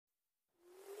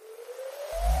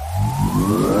There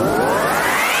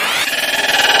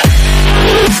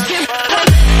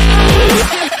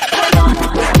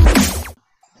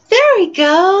we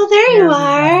go. There you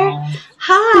are.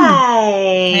 Hi.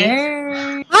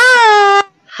 Hey. Hi.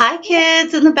 Hi,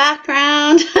 kids in the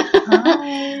background.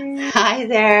 Hi. Hi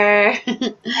there.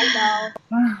 Hello.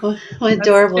 What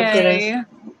adorable kiddos.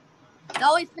 It's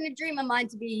always been a dream of mine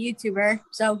to be a YouTuber,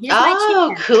 so here's my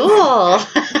chance. Cool.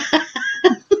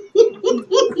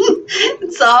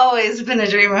 It's always been a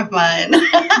dream of mine.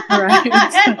 Right.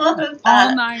 I love that.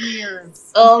 All 9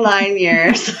 years. All 9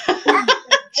 years.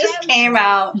 Just came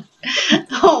out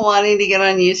wanting to get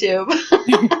on YouTube.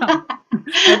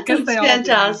 It's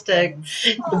fantastic.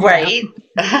 Right?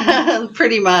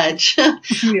 Pretty much.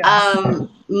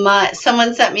 Yes.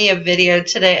 Someone sent me a video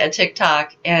today, a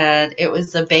TikTok, and it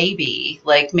was a baby,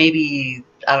 like maybe,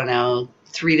 I don't know,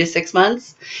 3 to 6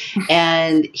 months.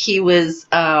 And he was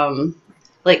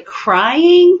like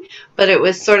crying, but it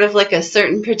was sort of like a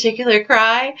certain particular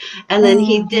cry. And then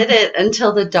he did it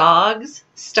until the dogs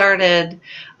started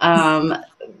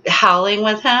howling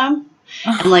with him.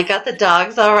 And like got the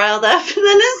dogs all riled up. And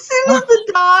then as soon as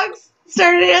the dogs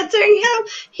started answering him,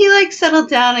 he like settled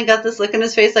down and got this look on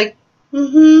his face like,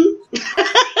 it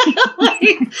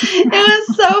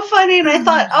was so funny. And I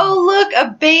thought, oh, look,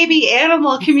 a baby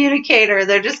animal communicator.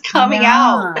 They're just coming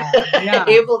out,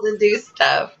 able to do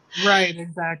stuff. Right,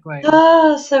 exactly.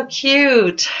 Oh, so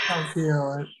cute. So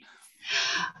cute.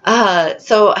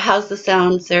 So how's the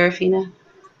sound, Seraphina?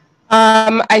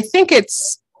 I think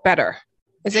it's better.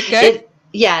 Is it good?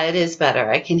 Yeah, it is better.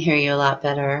 I can hear you a lot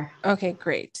better. Okay,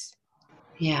 great.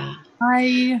 Yeah.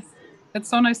 Hi. It's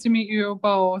so nice to meet you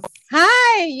both.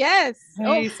 Hi, yes.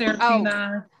 Hey,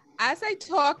 Seraphina. As I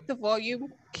talk, the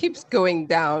volume keeps going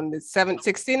down. It's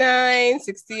 769,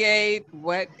 68.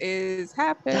 What is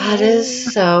happening? That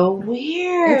is so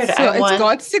weird. It's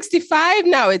gone to 65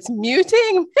 now. It's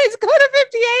muting. It's going to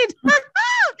 58.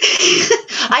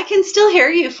 I can still hear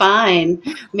you fine.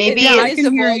 Maybe is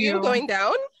the volume going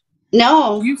down?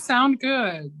 No. You sound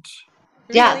good.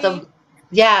 Really?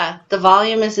 Yeah, the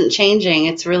volume isn't changing.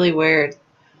 It's really weird.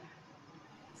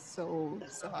 So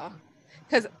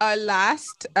because our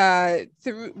last 3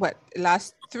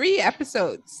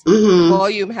 episodes,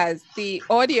 the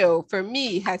audio for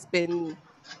me has been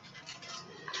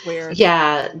weird.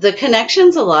 Yeah, the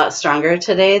connection's a lot stronger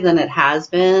today than it has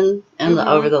been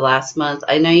over the last month.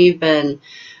 I know you've been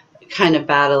kind of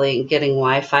battling getting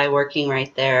Wi-Fi working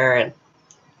right there.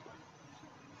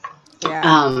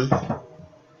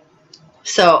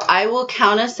 So I will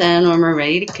count us in when we're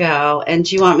ready to go. And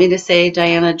do you want me to say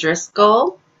Diana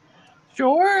Driscoll?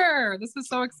 Sure. This is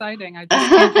so exciting. I just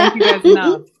can't thank you guys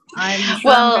enough. I'm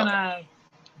sure I'm going to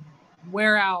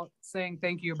wear out saying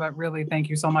thank you, but really thank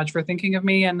you so much for thinking of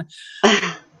me. And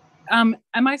am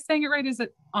I saying it right? Is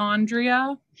it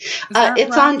Andrea? It's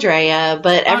right? Andrea,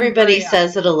 but everybody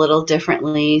says it a little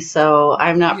differently. So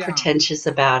I'm not pretentious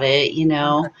about it, you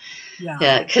know? Okay.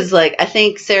 Yeah, because like I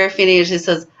think Seraphina usually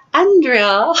says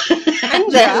Andrea.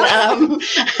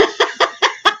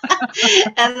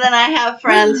 And then I have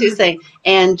friends who say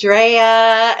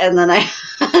Andrea, and then I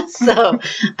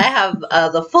have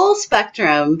the full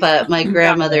spectrum, but my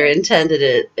grandmother intended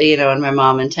it, and my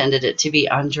mom intended it to be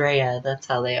Andrea. That's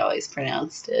how they always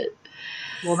pronounced it.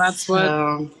 Well, that's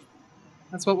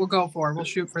what we'll go for. We'll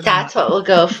shoot for that. That's what we'll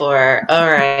go for.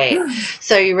 All right.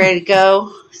 So you ready to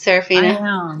go, Seraphina?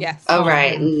 I am. Yes. All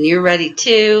right. And you're ready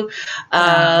too.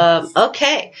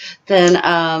 Okay. Then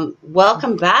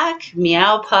welcome back,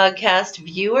 M.E.O.W.W podcast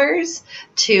viewers,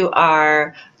 to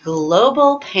our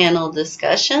global panel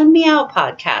discussion M.E.O.W.W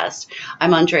podcast.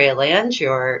 I'm Andrea Land,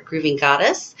 your grooving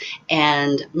goddess,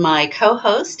 and my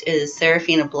co-host is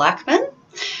Seraphina Blackman,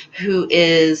 who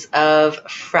is of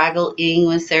Fraggling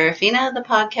with Seraphina, the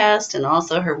podcast, and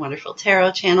also her wonderful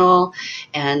tarot channel,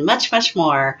 and much, much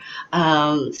more.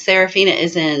 Seraphina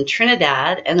is in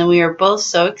Trinidad, and then we are both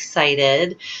so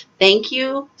excited. Thank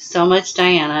you so much,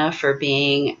 Diana, for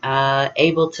being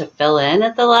able to fill in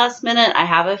at the last minute.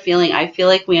 I feel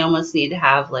like we almost need to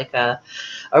have like a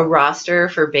roster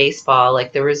for baseball,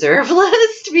 like the reserve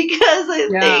list, because I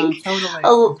think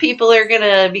people are going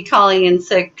to be calling in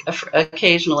sick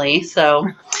occasionally. So,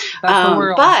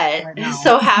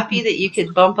 so happy that you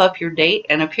could bump up your date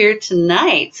and appear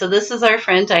tonight. So this is our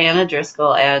friend Diana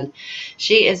Driscoll, and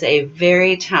she is a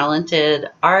very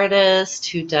talented artist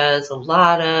who does a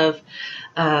lot of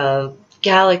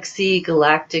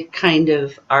galactic kind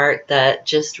of art that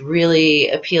just really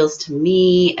appeals to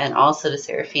me and also to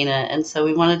Seraphina. And so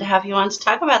we wanted to have you on to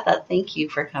talk about that. Thank you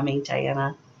for coming,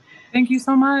 Diana. Thank you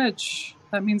so much.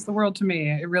 That means the world to me.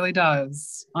 It really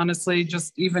does. Honestly,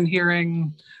 just even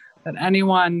hearing that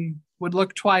anyone would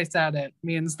look twice at it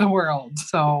means the world.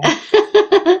 So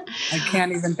I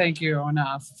can't even thank you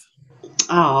enough.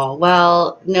 Oh,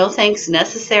 well, no thanks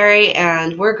necessary,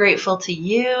 and we're grateful to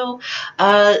you.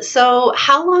 So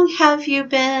how long have you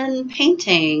been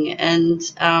painting and,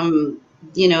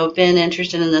 been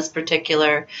interested in this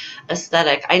particular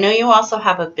aesthetic? I know you also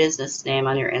have a business name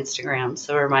on your Instagram,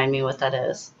 so remind me what that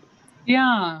is.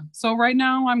 Yeah, so right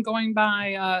now I'm going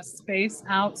by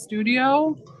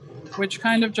Spaceoutstudio, which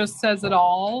kind of just says it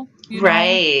all,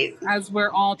 Right. as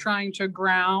we're all trying to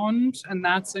ground, and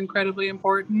that's incredibly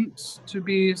important to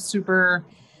be super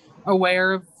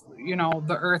aware of,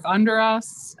 the earth under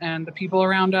us and the people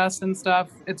around us and stuff.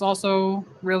 It's also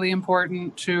really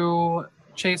important to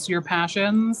chase your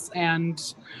passions and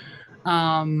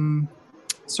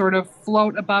sort of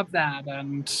float above that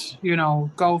and,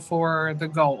 go for the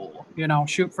goal,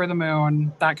 shoot for the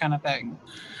moon, that kind of thing.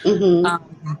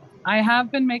 Mm-hmm. I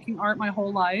have been making art my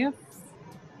whole life.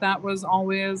 That was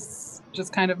always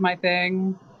just kind of my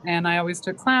thing. And I always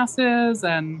took classes,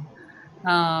 and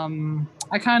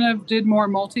I kind of did more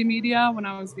multimedia when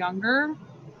I was younger.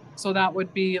 So that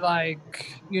would be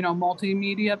like,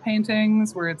 multimedia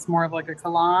paintings where it's more of like a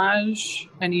collage.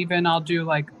 And even I'll do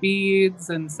like beads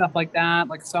and stuff like that,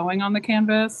 like sewing on the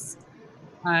canvas.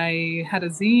 I had a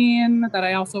zine that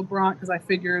I also brought because I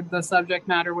figured the subject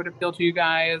matter would appeal to you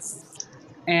guys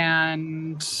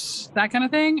and that kind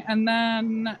of thing. And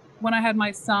then when I had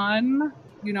my son,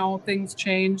 things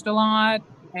changed a lot,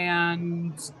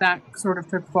 and that sort of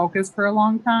took focus for a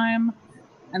long time.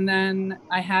 And then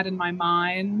I had in my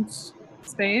mind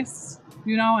space,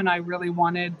 and I really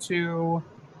wanted to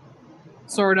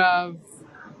sort of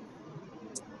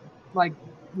like,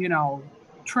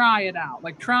 try it out,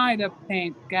 like try to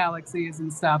paint galaxies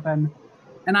and stuff. And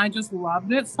I just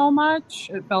loved it so much.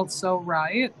 It felt so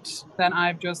right that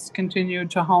I've just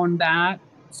continued to hone that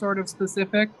sort of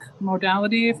specific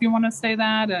modality, if you want to say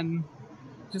that, and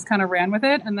just kind of ran with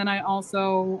it. And then I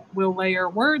also will layer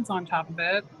words on top of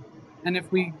it. And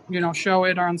if we, show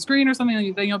it on screen or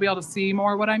something, then you'll be able to see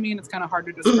more what I mean. It's kind of hard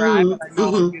to describe, but I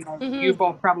know, you've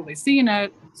both probably seen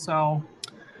it. So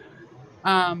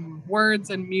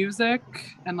words and music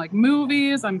and like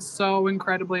movies, I'm so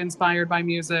incredibly inspired by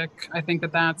music. I think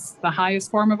that that's the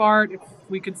highest form of art, if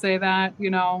we could say that.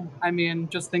 I mean,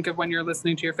 just think of when you're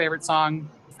listening to your favorite song,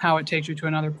 how it takes you to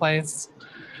another place.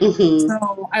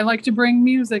 So I like to bring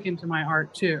music into my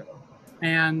art too,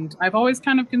 and I've always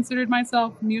kind of considered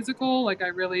myself musical. Like I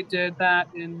really did that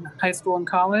in high school and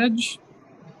college,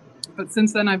 but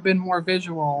since then I've been more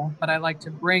visual, but I like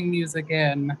to bring music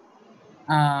in.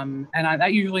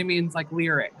 That usually means like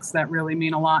lyrics that really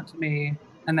mean a lot to me.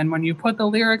 And then when you put the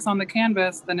lyrics on the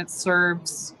canvas, then it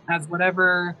serves as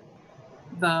whatever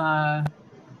the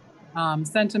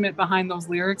sentiment behind those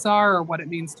lyrics are, or what it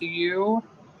means to you,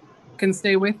 can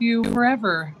stay with you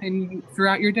forever and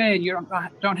throughout your day. And you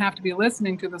don't have to be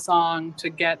listening to the song to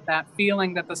get that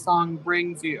feeling that the song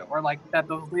brings you, or like that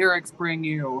those lyrics bring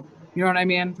you. You know what I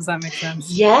mean? Does that make sense?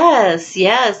 Yes,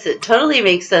 it totally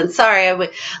makes sense. Sorry, we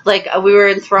were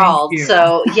enthralled.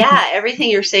 So yeah, everything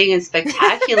you're saying is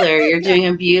spectacular. You're doing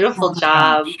a beautiful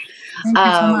job. Thank you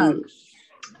so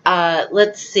much.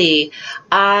 Let's see.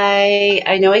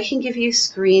 I know I can give you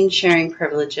screen sharing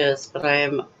privileges, but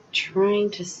I'm trying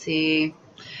to see.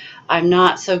 I'm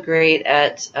not so great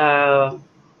at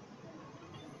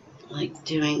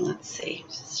doing. Let's see.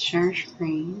 Just share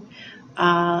screen.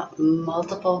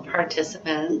 Multiple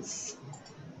participants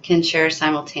can share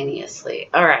simultaneously.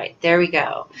 All right, there we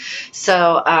go.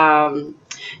 So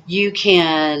you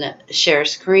can share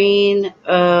screen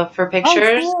for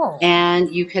pictures, cool.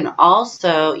 And you can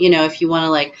also, if you want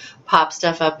to pop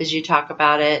stuff up as you talk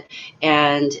about it,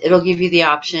 and it'll give you the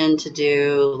option to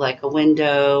do like a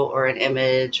window or an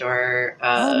image or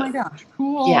oh my gosh,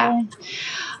 cool. Yeah.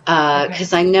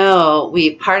 Because I know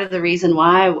part of the reason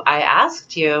why I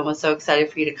asked you and was so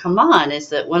excited for you to come on is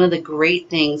that one of the great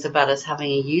things about us having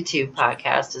a YouTube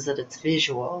podcast is that it's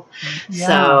visual. Yeah.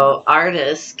 So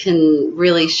artists can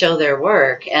really show their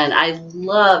work. And I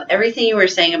love everything you were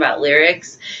saying about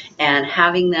lyrics and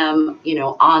having them,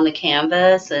 on the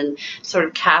canvas and sort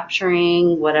of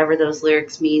capturing whatever those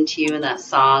lyrics mean to you in that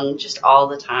song just all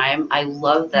the time. I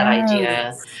love that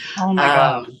idea. Oh my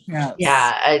God. Yes.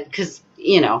 Yeah, because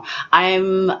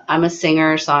I'm a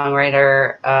singer,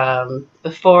 songwriter.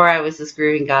 Before I was this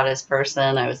grooving goddess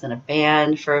person, I was in a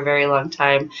band for a very long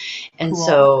time. And Cool.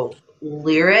 So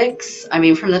lyrics, I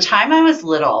mean, from the time I was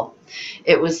little,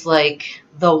 it was like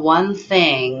the one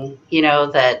thing,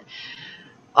 that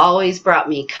always brought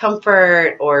me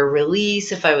comfort or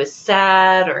release if I was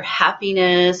sad or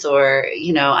happiness, or,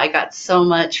 I got so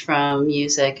much from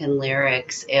music and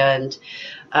lyrics. And,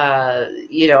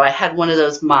 I had one of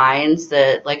those minds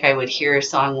that like I would hear a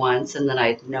song once and then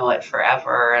I'd know it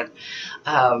forever.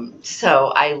 And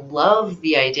so I love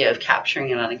the idea of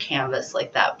capturing it on a canvas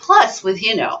like that. Plus with,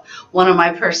 one of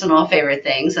my personal favorite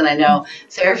things, and I know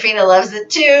Seraphina loves it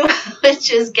too,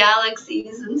 which is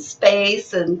galaxies and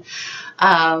space. And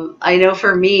I know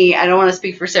for me, I don't want to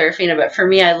speak for Seraphina, but for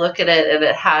me, I look at it and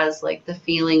it has like the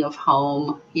feeling of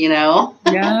home,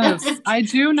 Yes, I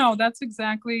do know. That's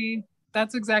exactly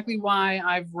why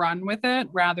I've run with it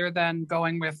rather than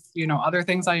going with, other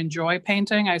things. I enjoy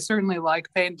painting. I certainly like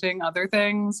painting other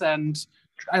things, and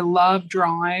I love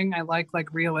drawing. I like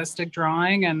realistic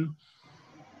drawing, and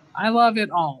I love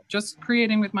it all. Just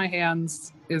creating with my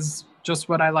hands is just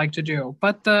what I like to do.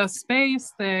 But the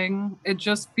space thing, it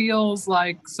just feels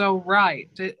like so right.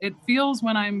 It feels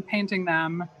when I'm painting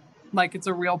them like it's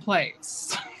a real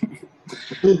place.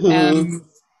 And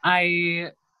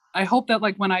I hope that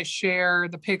when I share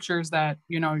the pictures that,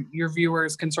 your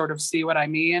viewers can sort of see what I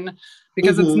mean,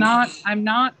 because I'm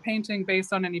not painting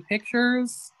based on any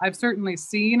pictures. I've certainly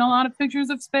seen a lot of pictures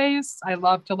of space. I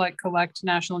love to collect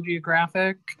National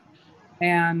Geographic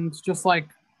and just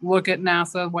look at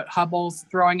NASA, what Hubble's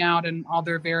throwing out and all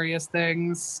their various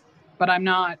things. But I'm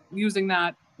not using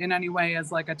that in any way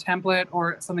as a template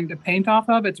or something to paint off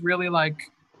of. It's really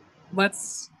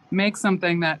let's make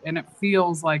something and it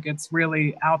feels like it's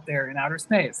really out there in outer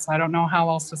space. I don't know how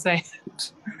else to say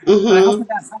it. But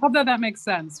I hope that makes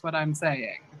sense, what I'm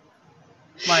saying.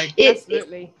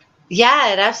 Absolutely.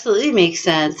 Yeah, it absolutely makes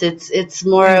sense. It's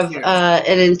more of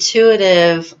an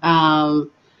intuitive,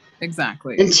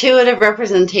 intuitive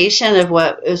representation of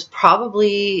what is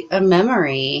probably a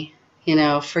memory,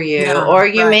 for you. Yeah, or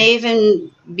you may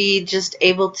even be just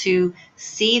able to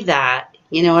see that.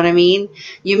 You know what I mean?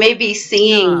 You may be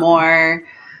seeing more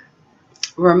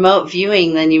remote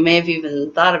viewing than you may have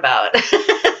even thought about.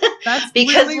 That's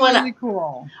because really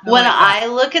cool. When I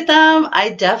look at them,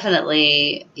 I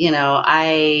definitely,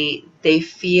 they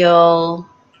feel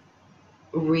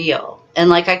real.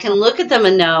 And I can look at them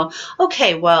and know,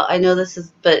 okay, well, I know this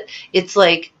is, but it's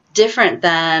different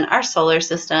than our solar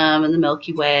system and the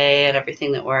Milky Way and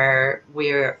everything that we're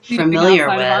familiar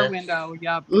with. Of our window,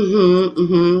 yep.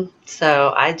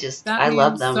 So I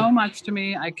love them so much to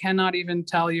me. I cannot even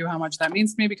tell you how much that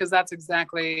means to me, because that's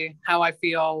exactly how I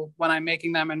feel when I'm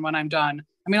making them and when I'm done.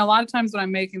 I mean, a lot of times when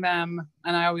I'm making them,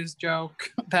 and I always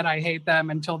joke that I hate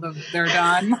them until they're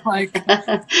done. I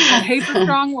hate the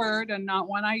strong word and not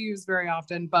one I use very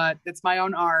often, but it's my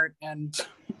own art, and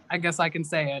I guess I can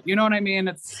say it. You know what I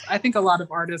mean? I think a lot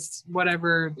of artists,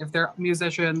 whatever, if they're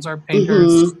musicians or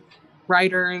painters,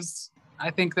 writers, I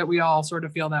think that we all sort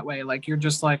of feel that way. You're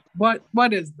just what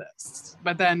is this?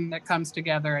 But then it comes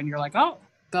together and you're like, oh,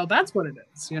 so that's what it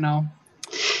is,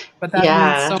 But that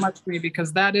means so much to me,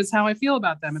 because that is how I feel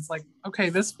about them. It's okay,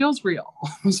 this feels real.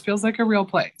 This feels like a real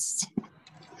place.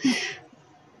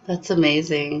 That's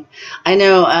amazing. I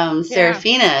know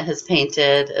Seraphina has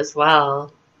painted as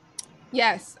well.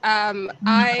 Yes.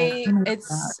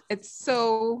 It's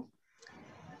so,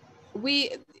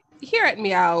 we here at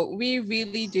M.E.O.W., we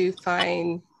really do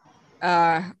find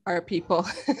our people.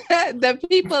 The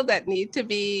people that need to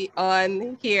be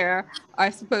on here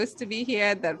are supposed to be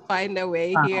here, that find their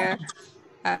way here.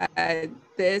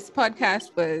 This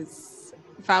podcast was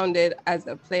founded as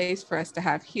a place for us to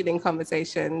have healing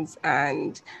conversations,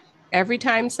 and every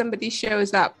time somebody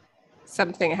shows up,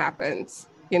 something happens.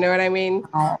 You know what I mean?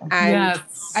 And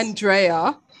yes.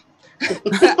 Andrea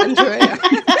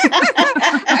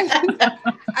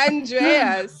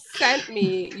sent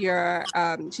me your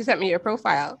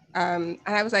profile, and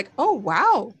I was like, oh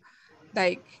wow,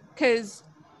 because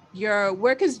your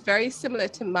work is very similar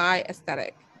to my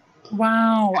aesthetic.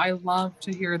 Wow, I love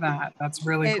to hear that. That's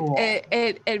really cool.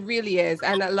 It really is.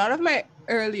 And a lot of my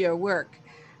earlier work,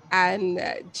 and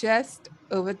just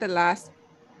over the last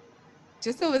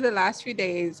few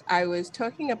days, I was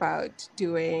talking about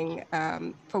doing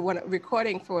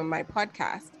recording for my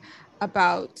podcast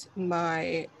about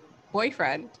my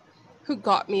boyfriend who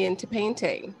got me into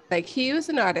painting. He was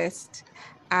an artist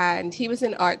and he was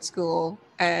in art school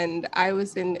and I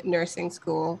was in nursing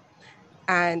school,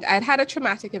 and I'd had a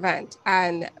traumatic event,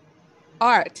 and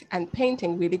art and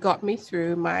painting really got me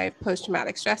through my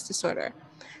post-traumatic stress disorder.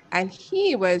 And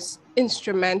he was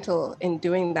instrumental in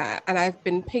doing that. And I've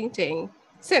been painting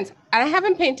since. And I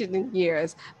haven't painted in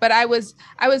years, but I was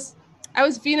I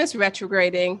was Venus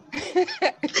retrograding.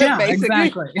 Yeah, Basically.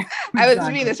 Exactly. I was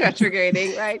Venus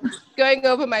retrograding, right? Going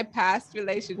over my past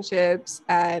relationships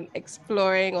and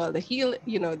exploring all the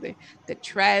the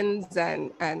trends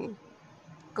and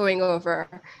going over,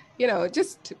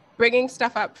 just bringing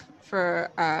stuff up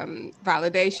for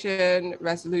validation,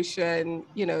 resolution,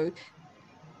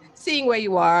 seeing where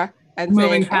you are and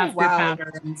moving saying, oh, past your wow.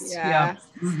 patterns. Yeah.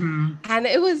 Mm-hmm. And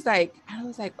I was like,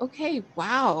 okay,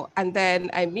 wow. And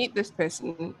then I meet this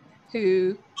person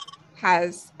who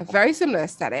has a very similar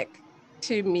aesthetic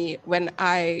to me when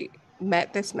I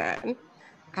met this man.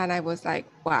 And I was like,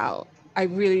 wow, I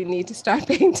really need to start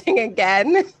painting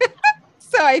again.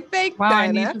 So I think, wow,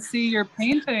 Diana, I need to see your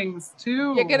paintings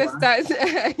too. You're gonna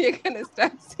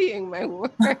start seeing my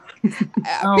work.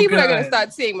 Oh, People are gonna good.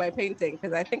 start seeing my painting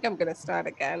because I think I'm gonna start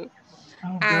again.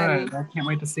 Oh, And good. I can't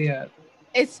wait to see it.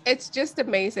 It's just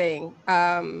amazing.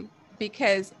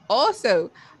 Because also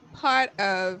part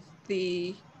of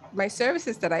my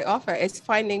services that I offer is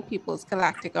finding people's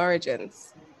galactic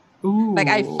origins. Ooh. Like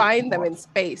I find them in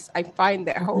space. I find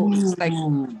their homes. Like,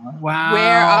 wow.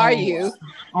 Where are you?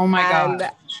 Oh my God.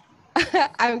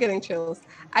 I'm getting chills.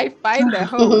 I find their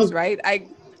homes, right?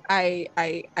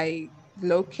 I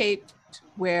locate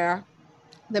where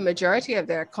the majority of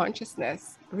their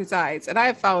consciousness resides. And I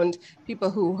have found people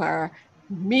who are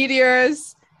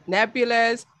meteors,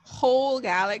 nebulas, whole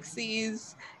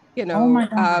galaxies, Oh my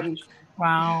God.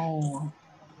 Wow.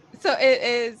 So it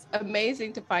is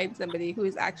amazing to find somebody who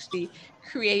is actually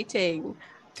creating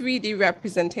 3D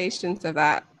representations of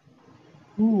that.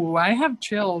 Ooh, I have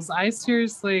chills.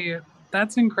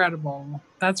 That's incredible.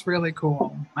 That's really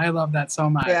cool. I love that so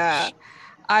much. Yeah.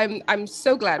 I'm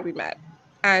so glad we met.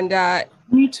 And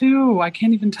me too. I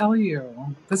can't even tell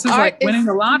you. This is like winning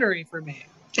the lottery for me.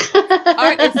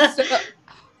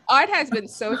 Art has been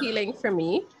so healing for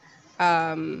me.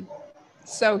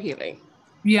 So healing.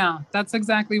 Yeah, that's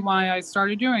exactly why I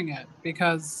started doing it,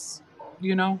 because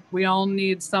we all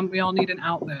need an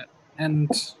outlet, and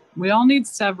we all need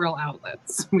several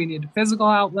outlets. We need a physical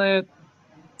outlet,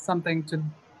 something to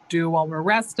do while we're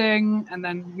resting, and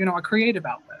then a creative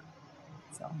outlet.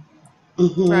 So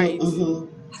right.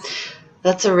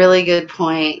 That's a really good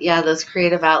point. Yeah, those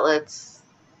creative outlets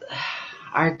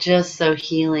are just so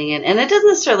healing, and it doesn't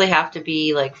necessarily have to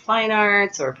be like fine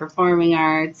arts or performing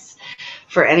arts.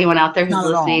 For anyone out there who's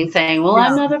listening saying, well,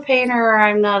 I'm not a painter, or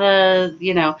I'm not a,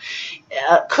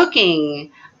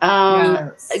 cooking,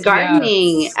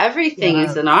 gardening, everything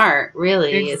is an art,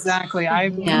 really. Exactly.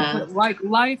 Like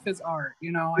life is art,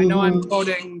 I know I'm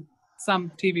quoting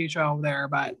some TV show there,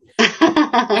 but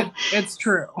it's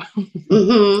true.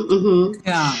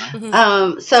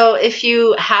 Yeah. So if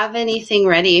you have anything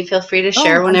ready, feel free to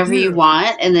share whenever you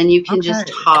want, and then you can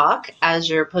just talk as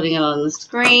you're putting it on the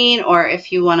screen, or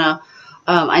if you want to,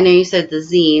 I know you said the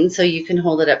zine, so you can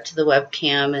hold it up to the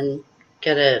webcam and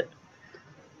get it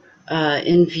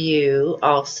in view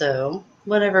also.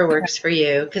 Whatever works for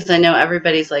you, because I know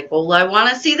everybody's like, well, I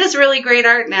want to see this really great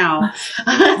art now.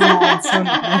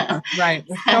 Right.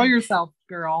 Show yourself,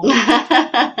 girl.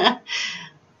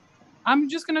 I'm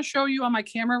just going to show you on my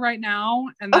camera right now,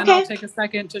 and then I'll take a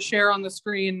second to share on the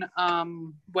screen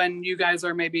when you guys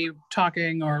are maybe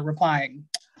talking or replying.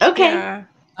 Okay.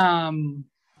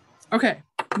 Okay.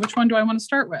 Which one do I want to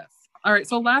start with? All right.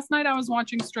 So last night I was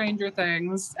watching Stranger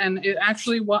Things, and it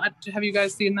actually, have you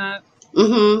guys seen that?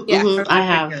 Mm-hmm. Yeah. Mm-hmm. I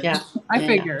have. Yeah. I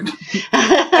figured.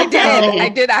 I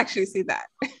did actually see that.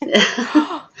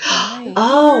 Nice.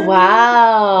 Oh,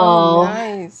 wow. Oh,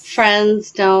 nice.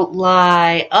 Friends don't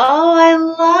lie. Oh, I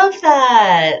love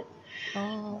that.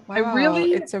 Oh, wow.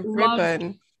 It's a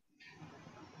ribbon.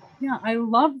 Yeah, I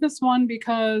love this one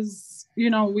because,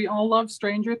 we all love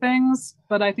Stranger Things,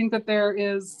 but I think that there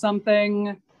is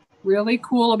something really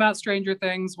cool about Stranger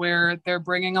Things where they're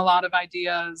bringing a lot of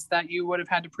ideas that you would have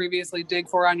had to previously dig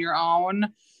for on your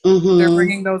own. Mm-hmm. They're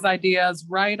bringing those ideas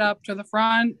right up to the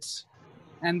front,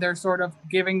 and they're sort of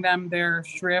giving them their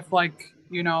shrift, like,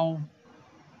 the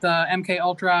MK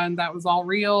Ultra, and that was all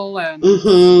real, and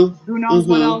who knows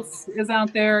what else is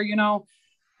out there,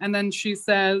 And then she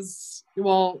says,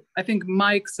 well, I think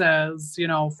Mike says,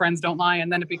 friends don't lie.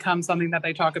 And then it becomes something that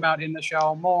they talk about in the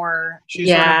show more. She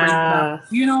sort of brings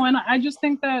it up, and I just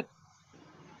think that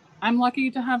I'm lucky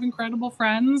to have incredible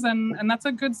friends. And that's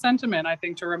a good sentiment, I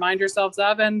think, to remind yourselves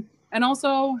of. And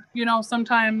also,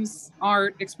 sometimes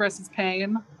art expresses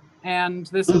pain. And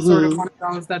this is sort of one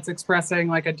of those that's expressing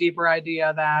like a deeper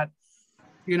idea that,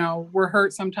 we're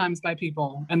hurt sometimes by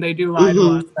people, and they do lie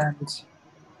to us, and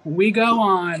we go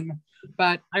on.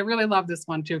 But I really love this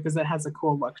one too because it has a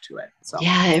cool look to it. So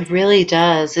yeah, it really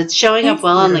does. It's showing up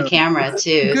well on the camera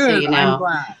too. Good. So you know.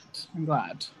 I'm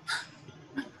glad.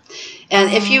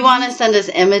 And if you want to send us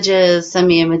images, send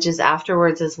me images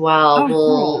afterwards as well.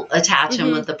 We'll attach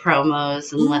them with the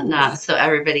promos and whatnot so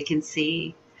everybody can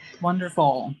see.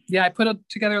 Wonderful. Yeah, I put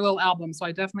together a little album, so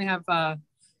I definitely have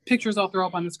pictures I'll throw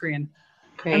up on the screen.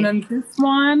 Great. And then this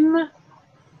one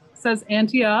says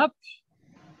Ante Up.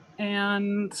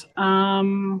 And I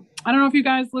don't know if you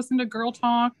guys listen to Girl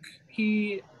Talk.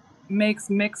 He makes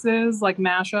mixes, like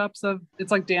mashups of,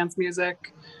 it's like dance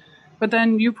music. But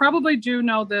then you probably do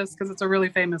know this because it's a really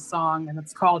famous song and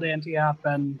it's called Ante Up,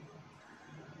 and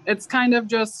it's kind of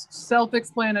just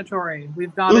self-explanatory.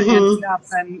 We've got to ante up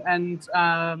and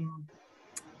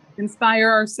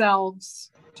inspire ourselves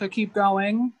to keep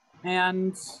going,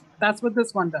 and that's what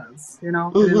this one does. You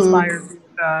know, it inspires you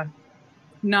to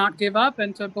not give up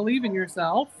and to believe in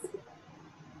yourself.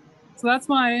 So that's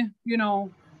why, you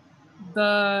know,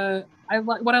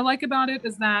 what I like about it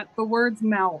is that the words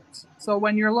melt. So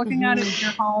when you're looking at it in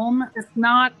your home, it's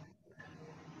not,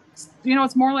 you know,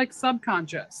 it's more like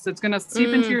subconscious. It's going to seep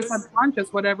into your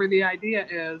subconscious, whatever the idea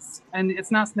is. And it's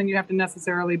not something you have to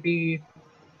necessarily be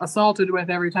assaulted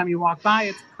with every time you walk by.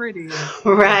 It's pretty.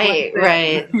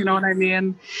 Right. You know what I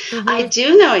mean? I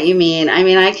do know what you mean. I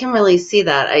mean, I can really see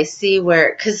that. I see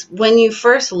where, because when you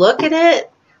first look at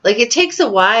it, like it takes a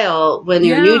while when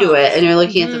you're new to it and you're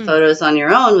looking at the photos on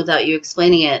your own without you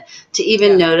explaining it to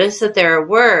even notice that there are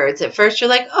words. At first you're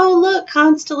like, oh, look,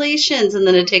 constellations. And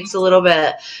then it takes a little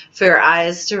bit for your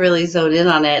eyes to really zone in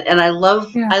on it. And I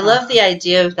love the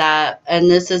idea of that. And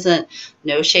this isn't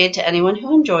no shade to anyone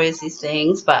who enjoys these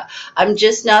things, but I'm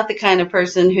just not the kind of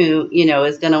person who, you know,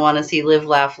 is going to want to see Live,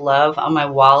 Laugh, Love on my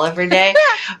wall every day.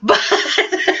 But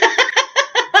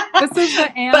this is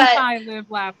the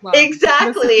anti-Live, Laugh, Love.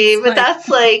 Exactly. But that's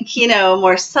like, you know,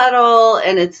 more subtle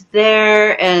and it's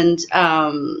there. And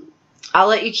I'll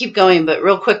let you keep going. But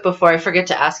real quick before I forget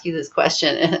to ask you this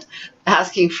question,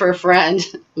 asking for a friend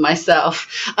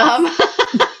myself.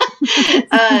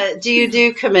 Do you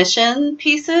do commission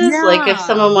pieces? Yeah. Like if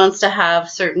someone wants to have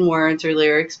certain words or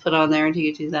lyrics put on there, do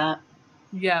you do that?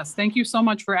 Yes. Thank you so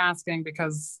much for asking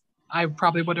because I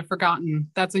probably would have forgotten.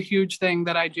 That's a huge thing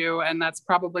that I do. And that's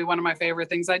probably one of my favorite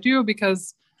things I do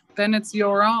because then it's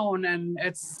your own and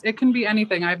it can be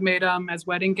anything. I've made them as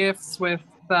wedding gifts with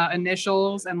the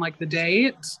initials and like the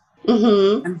date.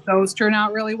 And those turn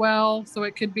out really well. So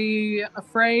it could be a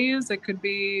phrase. It could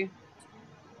be,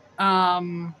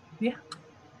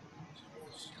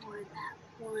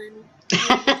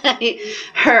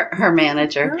 her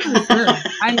manager. Sure.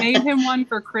 I made him one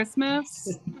for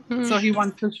Christmas, so he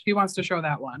wants to show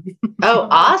that one. Oh,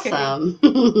 awesome!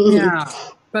 Yeah,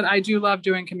 but I do love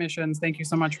doing commissions. Thank you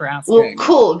so much for asking. Well,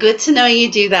 cool. Good to know you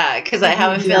do that because I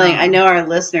have a feeling I know our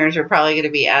listeners are probably going to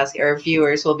be asking, or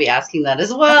viewers will be asking that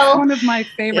as well. That's one of my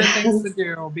favorite things to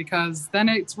do because then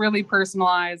it's really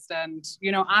personalized, and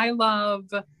you know, I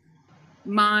love.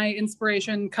 My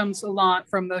inspiration comes a lot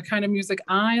from the kind of music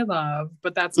I love,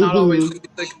 but that's not always the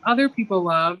music other people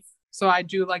love. So I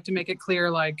do like to make it clear,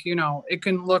 like, you know, it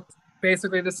can look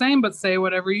basically the same, but say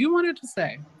whatever you want it to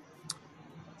say.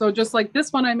 So just like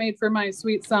this one I made for my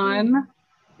sweet son,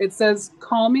 it says,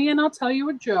 call me and I'll tell you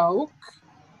a joke.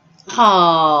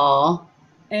 Aww.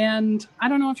 And I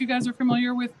don't know if you guys are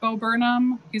familiar with Bo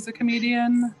Burnham. He's a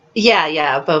comedian.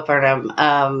 Yeah, Bo Burnham.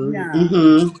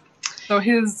 So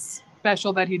his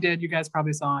special that he did, you guys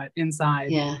probably saw it,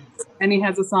 Inside. Yeah. And he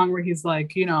has a song where he's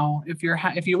like, you know, if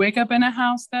you wake up in a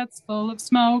house that's full of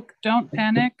smoke, don't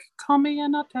panic. Call me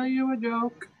and I'll tell you a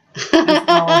joke.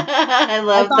 I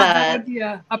love that would be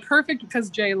a perfect,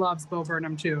 because Jay loves Bo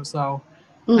Burnham too. So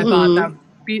I thought that would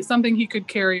be something he could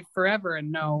carry forever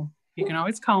and know he can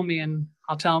always call me and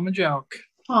I'll tell him a joke.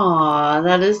 Aw,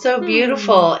 that is so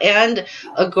beautiful and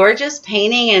a gorgeous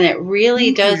painting, and it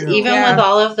really does, even with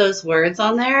all of those words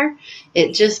on there,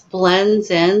 it just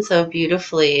blends in so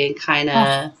beautifully and kind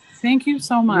of thank you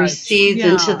so much. Recedes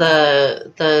into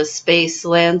the space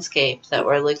landscape that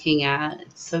we're looking at.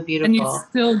 It's so beautiful. And you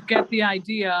still get the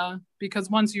idea because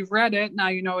once you've read it, now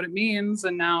you know what it means,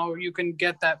 and now you can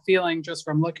get that feeling just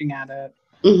from looking at it.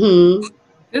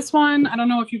 This one, I don't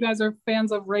know if you guys are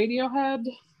fans of Radiohead.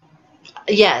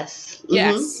 Yes.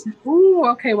 Yes. Ooh,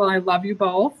 okay. Well, I love you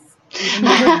both.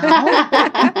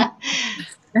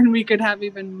 And we could have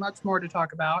even much more to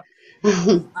talk about.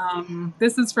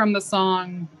 This is from the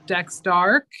song Deck's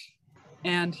Dark.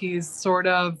 And he's sort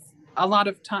of a lot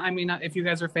of time. I mean, if you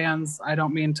guys are fans, I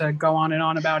don't mean to go on and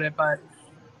on about it, but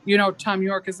you know, Tom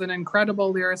York is an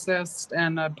incredible lyricist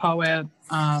and a poet.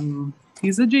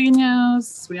 He's a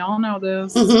genius. We all know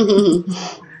this.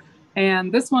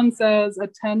 And this one says, a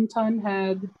 10-ton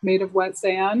head made of wet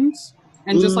sand.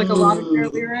 And just like a lot of their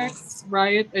lyrics,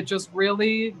 right? It just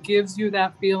really gives you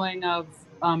that feeling of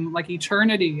like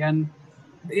eternity. And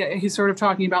he's sort of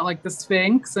talking about like the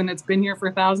Sphinx, and it's been here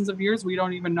for thousands of years. We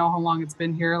don't even know how long it's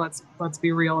been here. Let's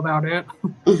be real about it.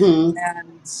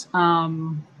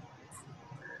 And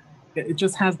it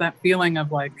just has that feeling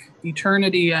of like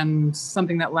eternity and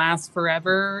something that lasts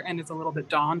forever, and it's a little bit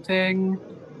daunting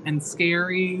and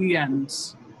scary, and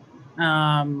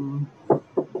I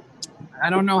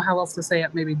don't know how else to say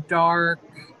it. Maybe dark.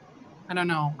 I don't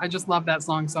know. I just love that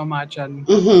song so much, and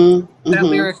that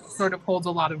lyric sort of holds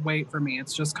a lot of weight for me.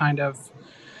 It's just kind of,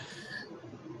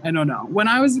 I don't know. When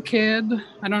I was a kid,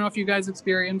 I don't know if you guys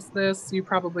experienced this. You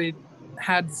probably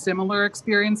had similar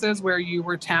experiences where you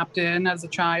were tapped in as a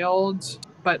child,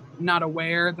 but not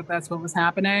aware that that's what was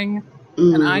happening.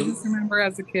 And I just remember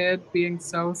as a kid being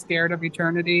so scared of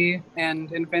eternity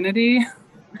and infinity,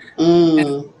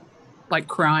 and like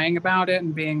crying about it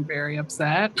and being very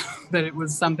upset that it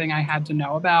was something I had to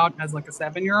know about as like a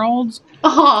 7-year-old.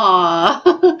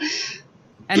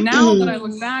 And now that I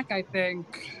look back, I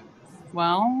think,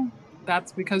 well,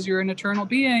 that's because you're an eternal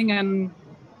being, and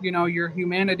you know, your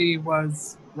humanity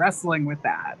was wrestling with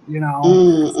that, you know.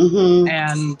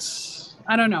 And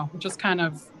I don't know, it just kind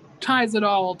of ties it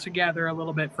all together a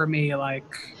little bit for me. Like,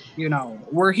 you know,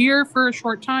 we're here for a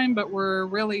short time, but we're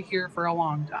really here for a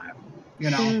long time,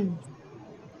 you know.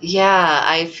 Yeah,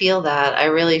 I feel that. I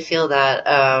really feel that.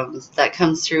 That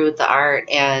comes through with the art.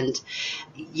 And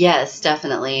yes,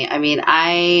 definitely. I mean,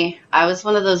 I was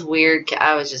one of those weird,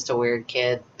 I was just a weird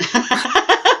kid from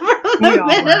the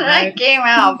minute I came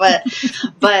out. But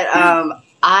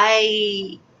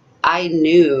I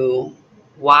knew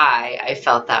why I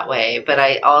felt that way, but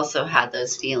I also had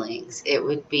those feelings. It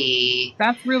would be,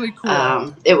 that's really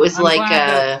cool. It was I'm like glad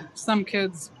that some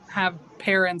kids have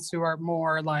parents who are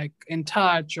more like in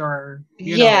touch, or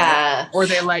you know, or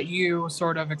they let you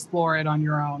sort of explore it on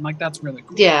your own. Like, that's really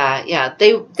cool. Yeah,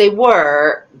 they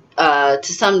were to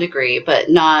some degree,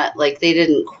 but not like, they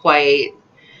didn't quite.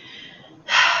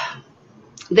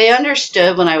 They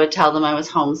understood when I would tell them I was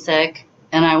homesick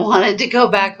and I wanted to go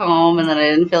back home, and that I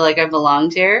didn't feel like I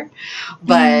belonged here,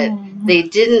 but they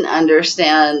didn't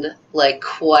understand like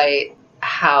quite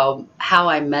how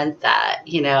I meant that,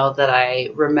 you know, that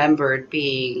I remembered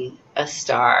being a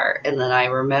star, and then I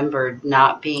remembered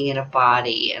not being in a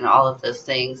body, and all of those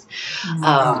things.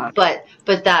 But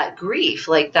that grief,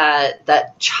 like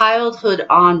that childhood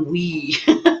ennui,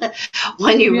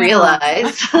 when you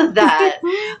realize that,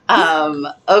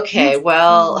 okay,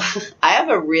 well, I have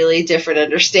a really different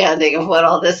understanding of what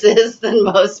all this is than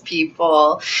most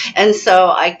people. And so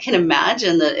I can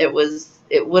imagine that it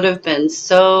would have been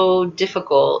so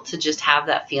difficult to just have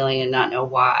that feeling and not know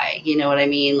why. You know what I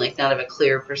mean? Like, not have a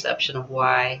clear perception of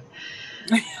why.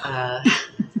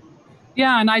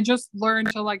 Yeah, and I just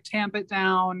learned to like tamp it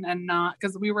down and not,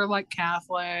 because we were like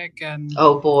Catholic, and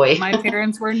oh boy, my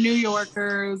parents were New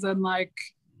Yorkers, and like,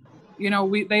 you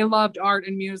know, they loved art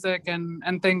and music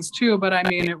and things too. But I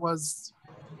mean, it was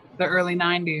the early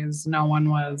 90s. No one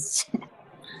was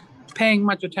paying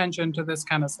much attention to this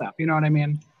kind of stuff. You know what I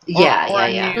mean? Yeah.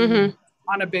 I mean,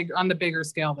 on the bigger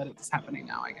scale that it's happening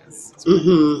now, I guess.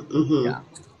 Yeah,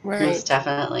 right. Most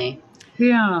definitely.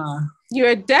 Yeah.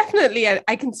 You're definitely,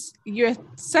 you're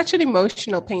such an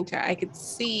emotional painter. I could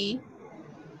see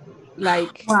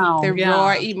like the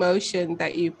raw emotion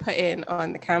that you put in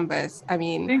on the canvas. I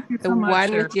mean, the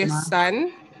one with your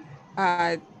son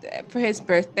for his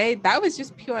birthday, that was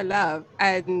just pure love.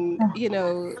 And, you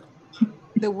know,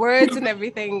 the words and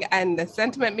everything, and the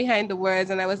sentiment behind the words.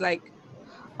 And I was like,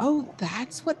 oh,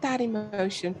 that's what that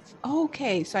emotion.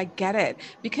 Okay, so I get it.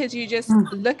 Because you just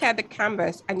look at the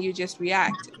canvas and you just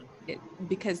react.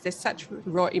 Because there's such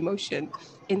raw emotion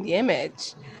in the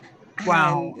image.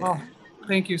 Wow. And,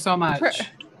 thank you so much.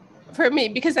 For me,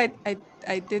 because I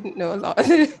didn't know a lot of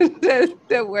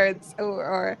the words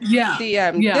or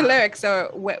the lyrics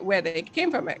or where they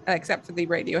came from, except for the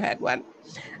Radiohead one.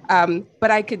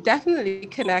 But I could definitely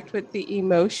connect with the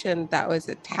emotion that was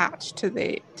attached to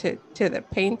the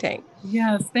painting.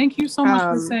 Yes, thank you so much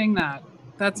for saying that.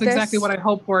 That's exactly what I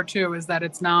hope for too, is that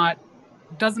it's not,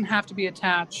 doesn't have to be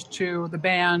attached to the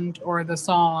band or the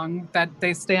song, that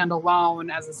they stand alone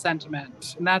as a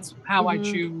sentiment. And that's how I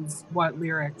choose what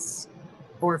lyrics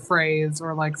or phrase,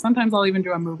 or like sometimes I'll even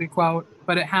do a movie quote,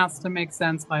 but it has to make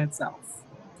sense by itself.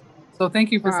 So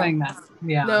thank you for saying that.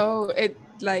 Yeah. No, it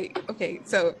like, okay,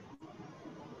 so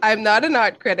I'm not an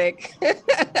art critic.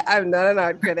 I'm not an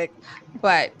art critic,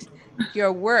 but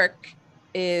your work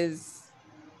is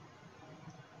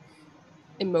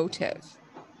emotive.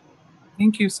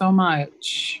 Thank you so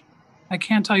much. I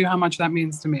can't tell you how much that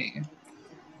means to me.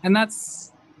 And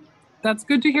that's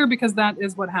good to hear, because that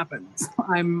is what happens.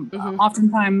 I'm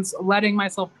oftentimes letting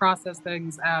myself process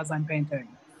things as I'm painting,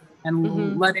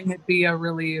 and letting it be a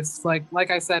release.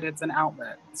 Like I said, it's an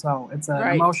outlet. So it's an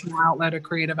emotional outlet, a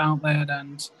creative outlet.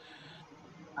 And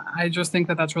I just think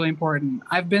that that's really important.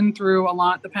 I've been through a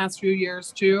lot the past few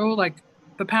years too. Like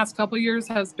the past couple of years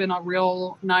has been a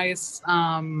real nice,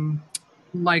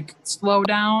 like slow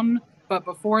down. But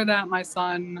before that, my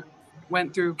son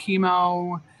went through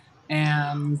chemo,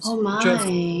 and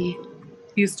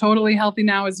he's totally healthy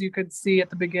now, as you could see at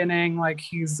the beginning. Like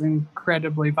he's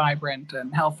incredibly vibrant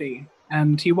and healthy.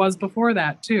 And he was before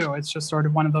that too. It's just sort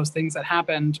of one of those things that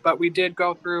happened. But we did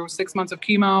go through 6 months of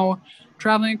chemo,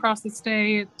 traveling across the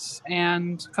state,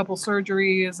 and a couple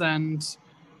surgeries. And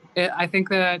I think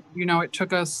that, it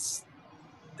took us,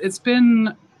 it's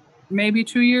been maybe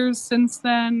 2 years since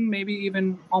then, maybe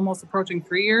even almost approaching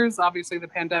 3 years. Obviously the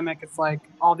pandemic, it's like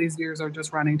all these years are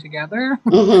just running together.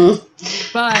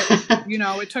 But,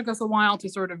 it took us a while to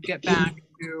sort of get back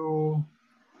to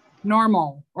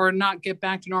normal, or not get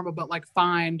back to normal, but like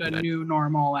find a new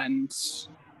normal and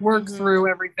work through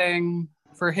everything.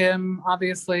 For him,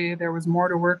 obviously there was more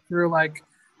to work through, like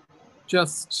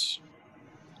just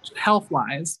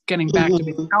health-wise, getting back to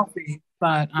being healthy.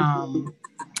 But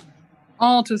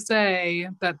all to say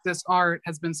that this art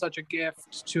has been such a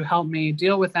gift to help me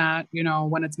deal with that,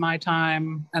 when it's my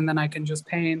time, and then I can just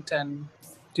paint and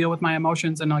deal with my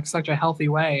emotions in like such a healthy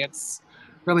way. It's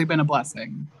really been a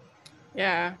blessing.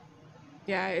 Yeah,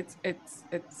 it's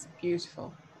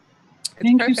beautiful. It's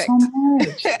thank perfect. you so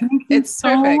much. Thank you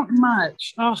so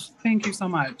much. Oh, thank you so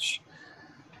much.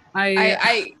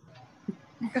 I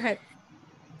go ahead.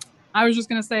 I was just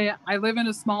going to say, I live in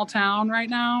a small town right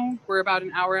now. We're about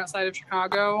an hour outside of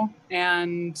Chicago.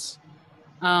 And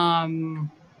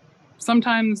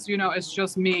sometimes, it's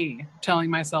just me telling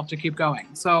myself to keep going.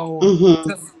 So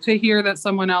just to hear that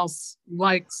someone else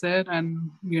likes it and,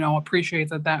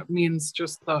 appreciates it, that means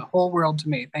just the whole world to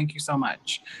me. Thank you so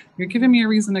much. You're giving me a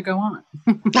reason to go on.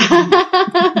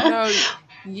 No,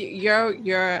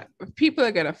 your people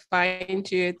are going to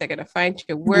find you. They're going to find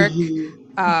your work.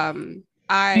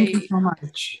 Thank you so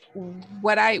much.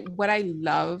 What I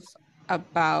love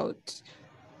about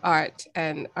art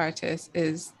and artists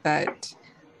is that,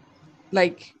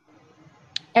 like,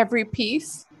 every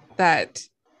piece that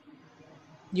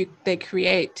they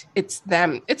create, it's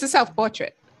them. It's a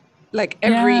self-portrait. Like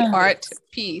every art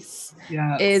piece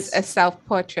is a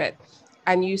self-portrait,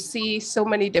 and you see so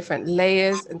many different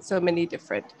layers and so many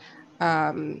different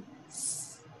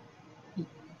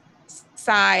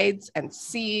sides and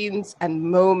scenes and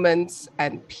moments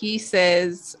and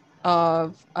pieces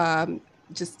of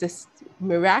just this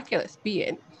miraculous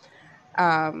being,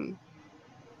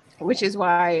 which is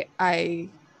why I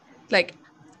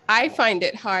find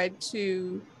it hard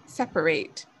to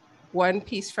separate one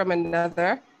piece from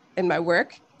another in my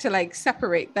work, to like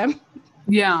separate them.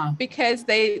 Because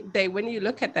they when you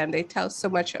look at them, they tell so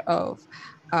much of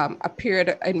a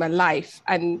period in my life.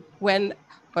 And when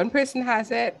one person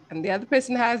has it and the other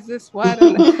person has this one,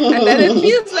 and then it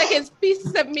feels like it's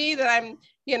pieces of me that I'm,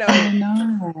 I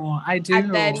know, I do.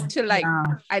 And then to like,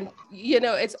 and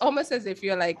it's almost as if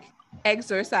you're like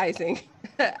exorcising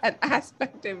an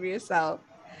aspect of yourself.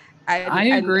 And, I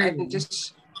agree. And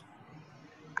just,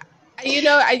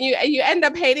 and you end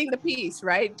up hating the piece,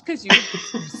 right? Because you,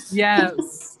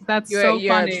 that's so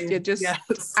funny. You're just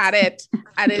at it,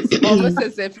 and it's almost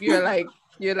as if you're like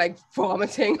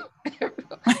vomiting.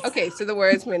 Okay, so the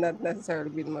words may not necessarily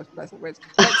be the most pleasant words,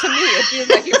 but to me it feels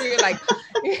like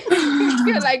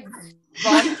you're like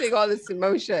vomiting all this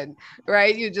emotion,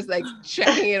 right? You're just like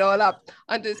checking it all up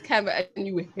on this camera, and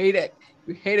you hate it,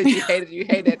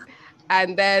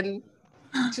 and then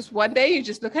just one day you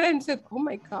just look at it and say, oh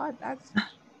my God, that's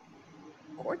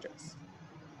gorgeous.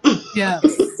 Yes.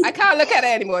 I can't look at it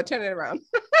anymore. Turn it around.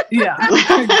 Yeah,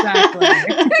 exactly.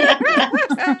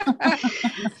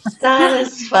 That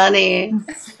is funny.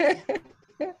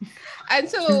 And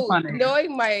so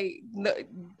knowing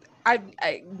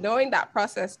knowing that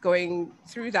process, going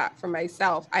through that for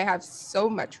myself, I have so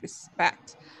much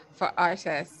respect for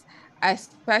artists,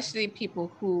 especially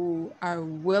people who are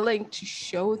willing to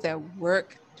show their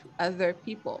work to other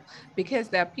people, because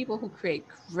there are people who create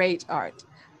great art,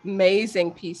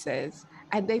 amazing pieces,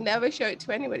 and they never show it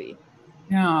to anybody.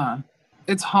 Yeah,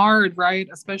 it's hard, right?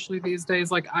 Especially these days.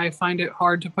 Like, I find it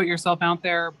hard to put yourself out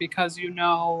there, because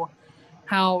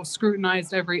how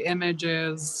scrutinized every image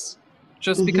is,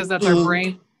 just because that's our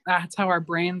brain. That's how our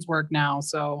brains work now.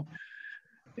 So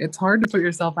it's hard to put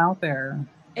yourself out there.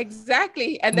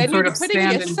 Exactly. And then you're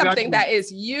putting something that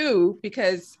is you,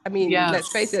 because I mean, let's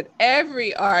face it,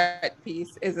 every art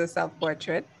piece is a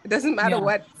self-portrait. It doesn't matter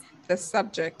what the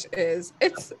subject is,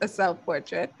 it's a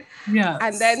self-portrait. Yeah.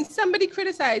 And then somebody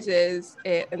criticizes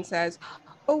it and says,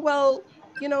 oh, well,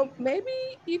 you know, maybe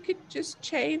you could just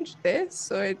change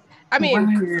this. Or, I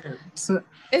mean,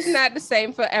 isn't that the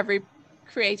same for every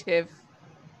creative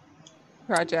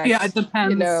project? Yeah, it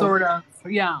depends, you know, sort of.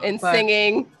 Yeah. In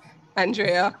singing,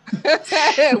 Andrea,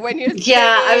 when you're singing,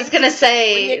 I was gonna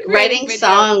say writing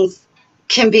songs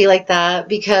can be like that,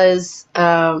 because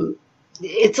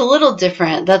it's a little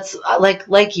different. That's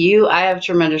like you, I have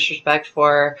tremendous respect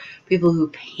for people who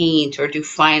paint or do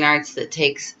fine arts that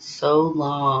takes so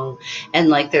long, and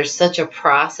like there's such a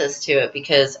process to it,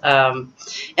 because and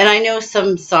I know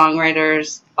some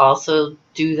songwriters also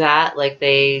do that, like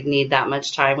they need that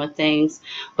much time with things,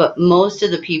 but most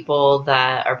of the people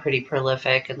that are pretty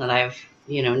prolific and that I've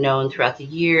known throughout the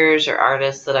years, or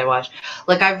artists that I watch,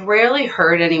 like I've rarely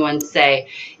heard anyone say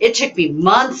it took me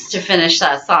months to finish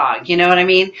that song. You know what I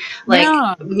mean?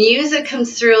 Like music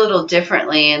comes through a little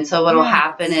differently, and so what'll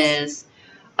happen is,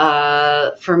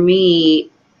 for me,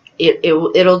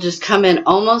 it'll just come in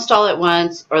almost all at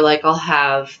once, or like I'll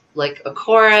have like a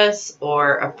chorus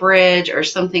or a bridge or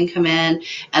something come in,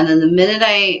 and then the minute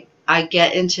I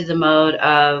get into the mode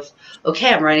of,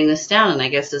 okay, I'm writing this down, and I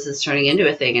guess this is turning into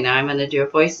a thing, and now I'm going to do a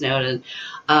voice note,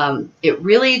 and it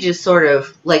really just sort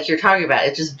of, like you're talking about,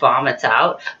 it just vomits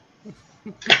out.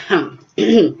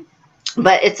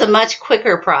 But it's a much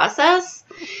quicker process.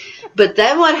 But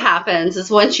then what happens is,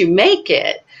 once you make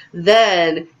it,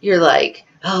 then you're like,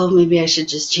 oh, maybe I should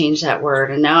just change that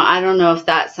word, and now I don't know if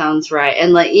that sounds right,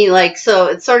 and so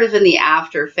it's sort of in the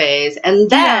after phase, and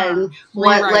then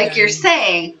like you're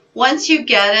saying, once you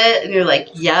get it and you're like,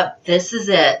 yep, this is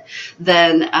it,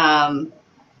 then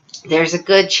there's a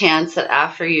good chance that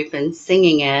after you've been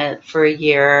singing it for a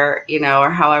year, or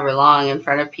however long in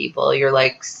front of people, you're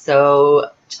like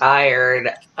so tired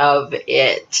of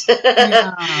it.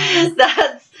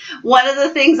 That's one of the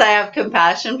things I have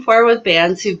compassion for with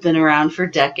bands who've been around for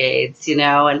decades,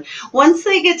 and once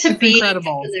they get to be in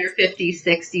their 50s,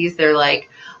 60s, they're like,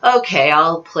 okay,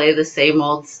 I'll play the same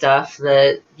old stuff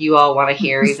that you all want to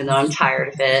hear, even though I'm tired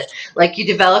of it. Like, you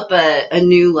develop a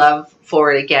new love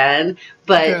for it again.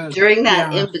 But during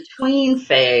that in-between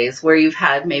phase, where you've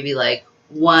had maybe like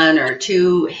 1 or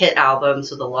 2 hit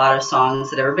albums with a lot of songs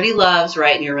that everybody loves,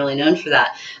 right? And you're really known for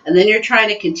that. And then you're trying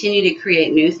to continue to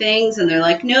create new things, and they're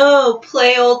like, no,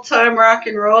 play old time rock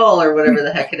and roll, or whatever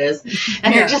the heck it is.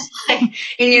 And you're just like,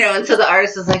 and so the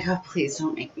artist is like, oh, please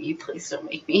don't make me, please don't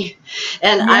make me.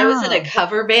 And I was in a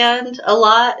cover band a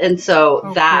lot, and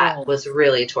so that was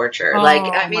really torture.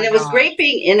 I mean, it was great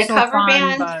being in a cover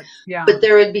band, but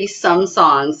there would be some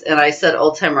songs, and I said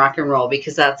old time rock and roll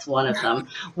because that's one of them,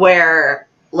 where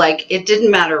like it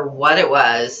didn't matter what it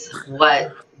was,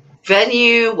 what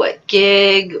venue, what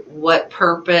gig, what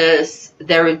purpose,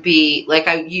 there would be like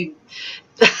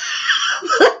the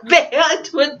band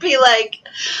would be like,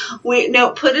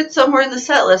 put it somewhere in the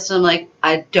set list. And I'm like,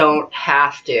 I don't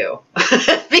have to,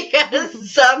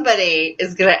 because somebody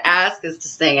is going to ask us to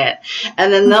sing it,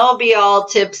 and then they'll be all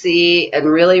tipsy and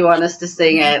really want us to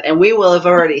sing it, and we will have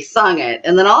already sung it,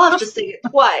 and then I'll have to sing it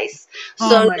twice.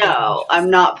 So no,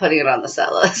 I'm not putting it on the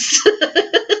set list.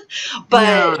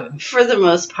 But for the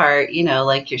most part,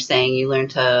 like you're saying, you learn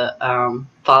to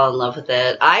fall in love with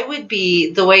it. I would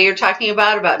be the way you're talking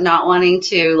about not wanting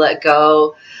to let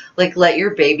go, like let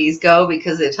your babies go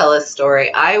because they tell a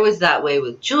story. I was that way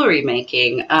with jewelry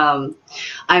making.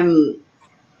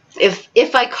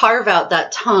 If I carve out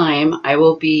that time, I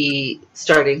will be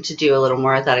starting to do a little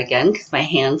more of that again, because my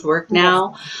hands work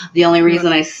now. The only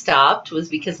reason I stopped was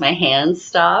because my hands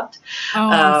stopped. Oh,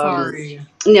 I'm sorry.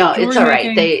 No, it's all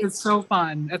right. It's so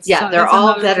fun. They're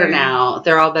all better now.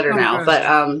 They're all better now. Good. But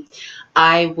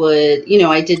I would,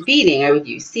 I did beading. I would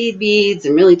use seed beads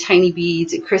and really tiny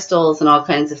beads and crystals and all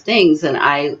kinds of things. And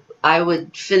I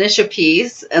would finish a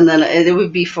piece, and then it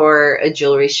would be for a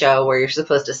jewelry show where you're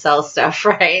supposed to sell stuff,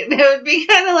 right? And it would be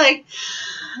kind of like,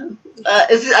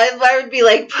 I would be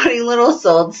like putting little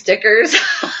sold stickers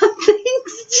on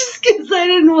things just because I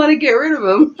didn't want to get rid of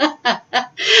them.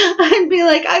 I'd be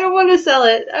like, I don't want to sell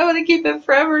it. I want to keep it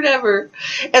forever and ever.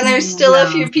 And there's still a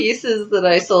few pieces that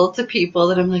I sold to people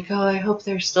that I'm like, oh, I hope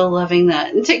they're still loving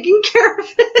that and taking care of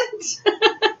it.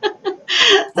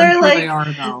 They're like,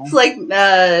 it's like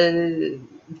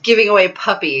giving away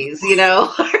puppies,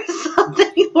 or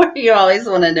something, where you always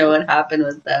want to know what happened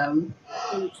with them.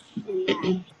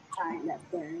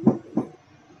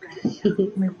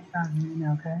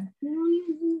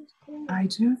 I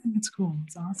do think it's cool.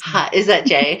 It's awesome. Hi, is that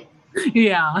Jay?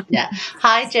 Yeah. Yeah.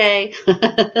 Hi, Jay.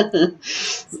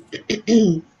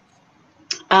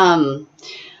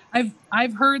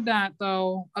 I've heard that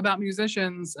though about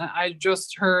musicians. I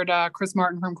just heard Chris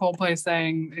Martin from Coldplay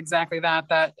saying exactly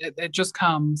that it just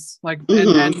comes like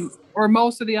and or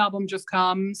most of the album just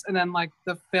comes, and then like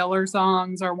the filler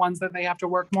songs are ones that they have to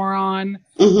work more on.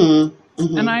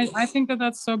 And I think that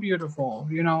that's so beautiful.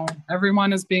 You know,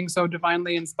 everyone is being so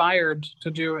divinely inspired to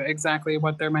do exactly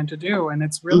what they're meant to do, and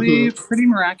it's really pretty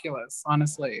miraculous,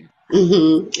 honestly.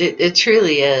 It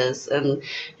truly is, and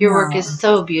your work is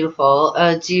so beautiful.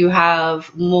 Do you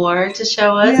have more to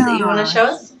show us that you want to show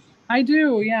us? I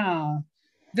do, yeah.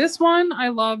 This one I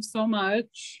love so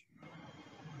much.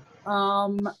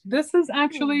 This is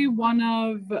actually one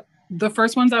of the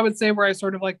first ones I would say where I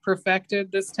sort of like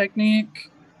perfected this technique,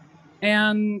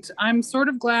 and I'm sort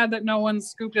of glad that no one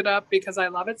scooped it up because I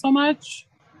love it so much.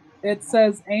 It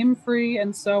says aim free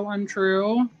and so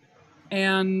untrue.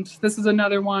 And this is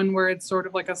another one where it's sort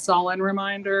of like a solemn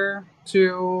reminder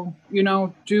to, you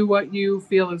know, do what you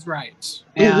feel is right.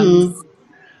 And,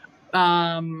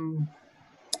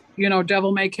 you know,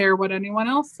 devil may care what anyone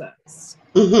else says.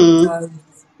 Because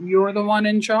you're the one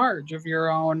in charge of your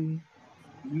own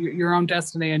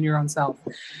destiny and your own self.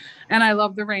 And I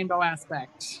love the rainbow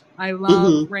aspect. I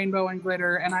love rainbow and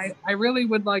glitter. And I really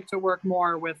would like to work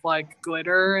more with like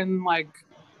glitter and like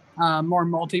more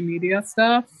multimedia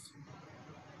stuff.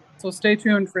 So stay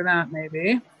tuned for that,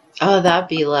 maybe. Oh, that'd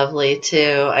be lovely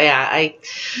too. Yeah, I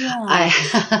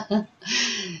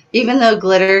even though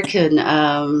glitter can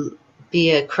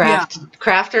be a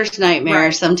crafter's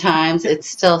nightmare sometimes, it's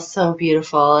still so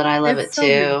beautiful, and I love it too.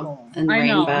 Beautiful. And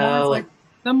rainbow. And like,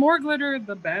 the more glitter,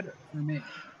 the better for me.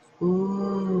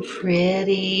 Ooh,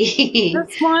 pretty.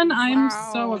 This one I'm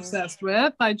so obsessed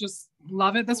with. I just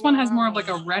love it. This one has more of like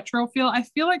a retro feel. I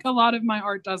feel like a lot of my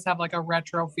art does have like a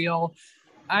retro feel.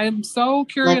 I'm so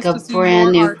curious to see brand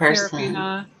more new art, person.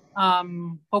 Seraphina,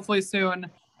 hopefully soon,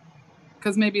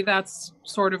 because maybe that's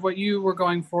sort of what you were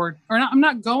going for. Or not, I'm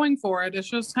not going for it. It's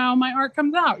just how my art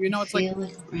comes out. You know, it's feel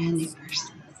like a brand new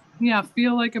person. Yeah,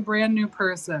 feel like a brand new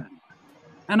person.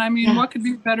 And I mean, what could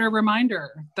be a better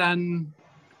reminder than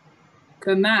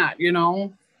that, you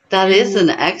know? That is an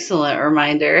excellent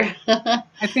reminder.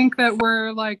 I think that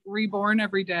we're like reborn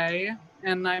every day.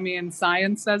 And I mean,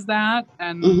 science says that,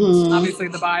 and obviously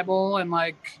the Bible, and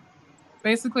like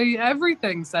basically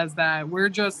everything says that. We're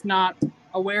just not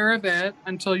aware of it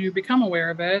until you become aware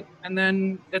of it, and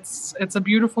then it's a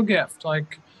beautiful gift.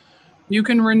 Like, you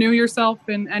can renew yourself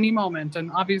in any moment,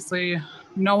 and obviously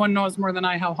no one knows more than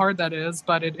I how hard that is,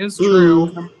 but it is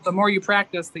true. The more you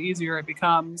practice, the easier it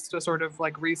becomes to sort of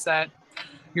like reset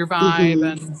your vibe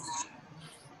and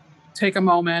take a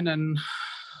moment. And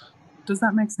does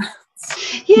that make sense?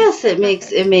 Yes, it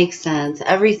makes sense.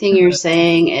 Everything you're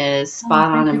saying is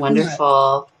spot on and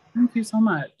wonderful. Thank you so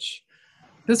much.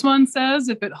 This one says,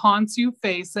 if it haunts you,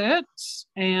 face it.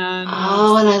 And and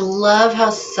I love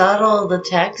how subtle the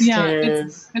text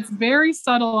is. It's very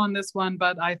subtle on this one,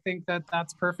 but I think that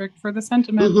that's perfect for the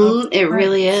sentiment. It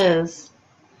really is.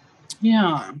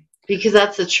 Yeah. Because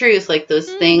that's the truth. Like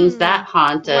those things that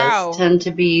haunt us tend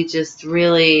to be just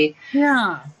really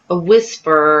a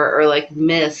whisper or like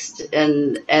mist,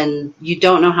 and you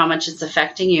don't know how much it's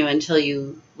affecting you until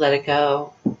you let it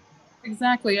go.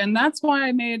 Exactly. And that's why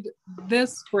I made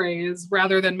this phrase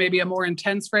rather than maybe a more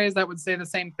intense phrase that would say the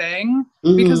same thing,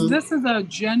 because this is a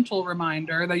gentle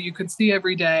reminder that you could see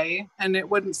every day, and it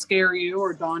wouldn't scare you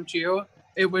or daunt you.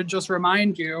 It would just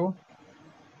remind you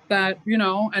that, you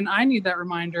know, and I need that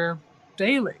reminder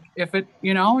daily. If it,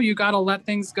 you know, you got to let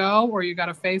things go or you got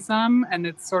to face them, and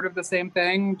it's sort of the same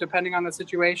thing depending on the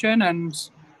situation. And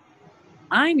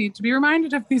I need to be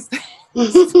reminded of these things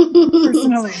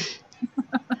personally.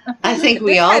 I think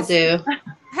we all do.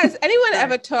 Has anyone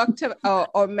ever talked to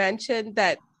or mentioned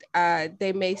that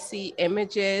they may see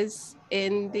images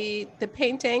in the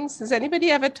paintings? Has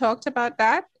anybody ever talked about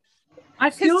that? I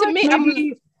feel like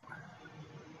maybe...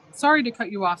 Sorry to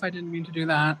cut you off. I didn't mean to do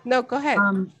that. No, go ahead.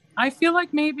 I feel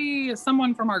like maybe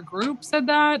someone from our group said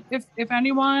that. If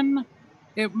anyone,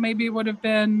 it maybe would have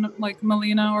been like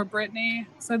Melina or Brittany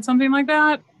said something like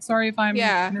that. Sorry if I'm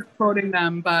misquoting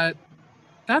them, but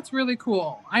that's really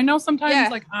cool. I know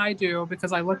sometimes like I do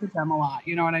because I look at them a lot.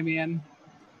 You know what I mean?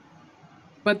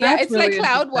 But that's it's really like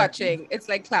cloud watching. It's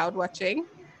like cloud watching.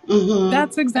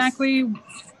 That's exactly,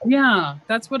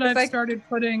 that's what I've started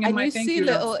putting in my thank you. And you see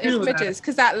little images,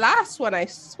 because that last one, I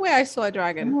swear I saw a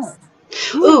dragon. Yeah.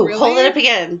 Ooh, really? Hold it up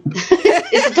again.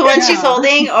 Is it the one she's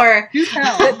holding, or?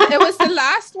 It was the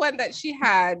last one that she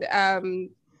had.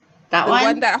 That the one?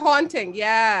 one that haunting,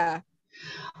 yeah.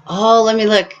 Oh, let me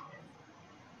look.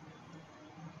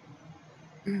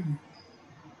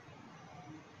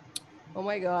 Oh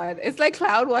my God. It's like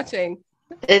cloud watching.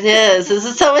 It is. This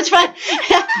is so much fun.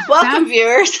 Welcome,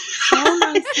 viewers. So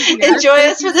nice to hear. Enjoy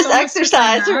Thank us for you this so much for saying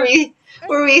exercise that.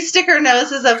 where we stick our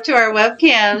noses up to our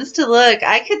webcams to look.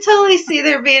 I could totally see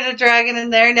there being a dragon in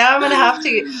there. Now I'm gonna have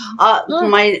to.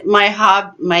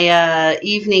 My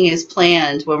evening is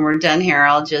planned. When we're done here,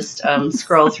 I'll just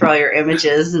scroll through all your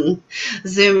images and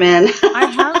zoom in.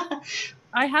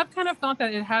 I have kind of thought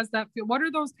that it has that feel. What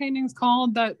are those paintings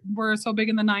called that were so big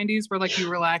in the 90s where like you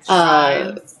relax your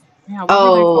eyes? Yeah, what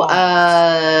were they called?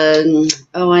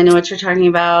 I know what you're talking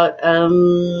about.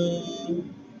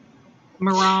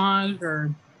 Mirage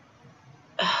or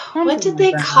what did like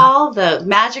they that. call the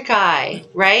Magic Eye,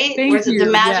 right? Thank Was it the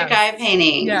you, Magic yes. Eye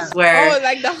paintings Yes. where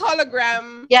like the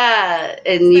hologram. Yeah,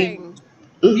 and thing.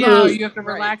 Yeah, you have to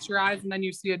Right. relax your eyes and then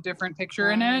you see a different picture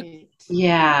in it.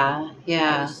 Yeah.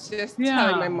 I was just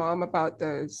telling my mom about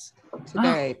those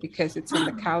today because it's in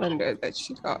the calendar that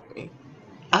she got me.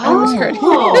 Oh. It was hurting.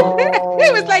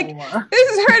 It was like,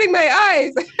 this is hurting my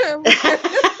eyes. What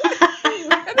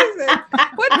is it?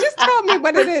 Just tell me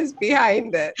what it is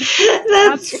behind it.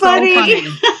 That's funny. So funny.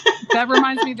 That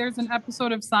reminds me, there's an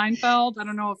episode of Seinfeld. I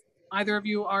don't know if either of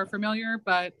you are familiar,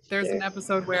 but there's an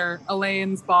episode where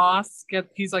Elaine's boss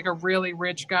he's like a really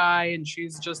rich guy and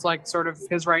she's just like sort of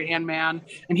his right-hand man,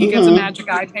 and he gets a magic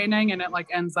eye painting and it like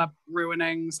ends up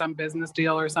ruining some business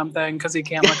deal or something because he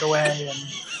can't look away. And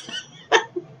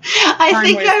I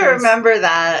think I remember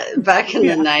that back in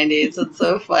the 90s. It's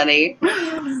so funny.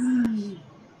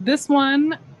 This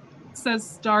one says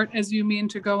start as you mean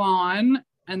to go on.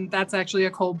 And that's actually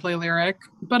a Coldplay lyric.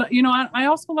 But, you know, I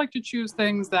also like to choose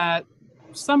things that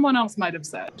someone else might have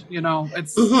said. You know,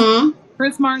 it's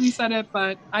Chris Martin said it,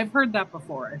 but I've heard that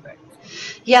before, I think.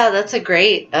 Yeah, that's a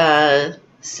great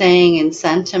saying and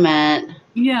sentiment.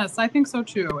 Yes, I think so,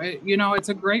 too. It's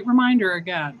a great reminder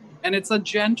again. And it's a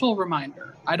gentle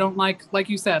reminder. I don't like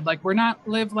you said, like we're not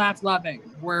live, laugh, loving.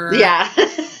 We're a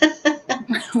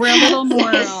little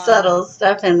more subtle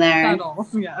stuff in there. Subtle,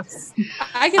 yes.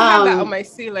 I can have that on my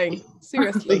ceiling.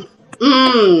 Seriously.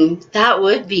 That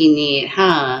would be neat,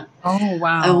 huh? Oh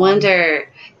wow. I wonder.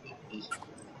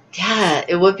 Yeah,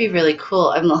 it would be really cool.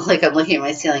 I'm looking at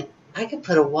my ceiling. I could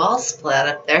put a wall splat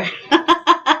up there.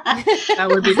 That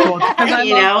would be cool.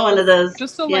 One of those.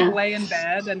 Just to like lay in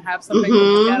bed and have something to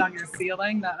look at on your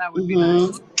ceiling. That would be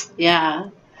nice. Yeah.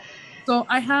 So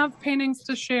I have paintings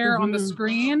to share on the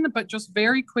screen, but just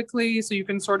very quickly so you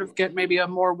can sort of get maybe a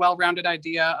more well-rounded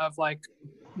idea of like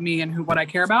me and what I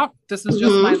care about. This is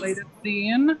just my latest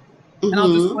scene, and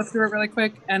I'll just flip through it really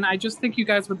quick. And I just think you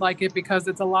guys would like it because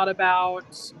it's a lot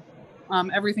about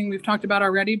everything we've talked about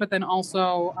already, but then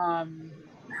also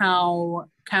how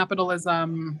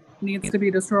capitalism needs to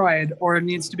be destroyed or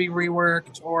needs to be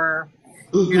reworked or,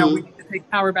 we need to take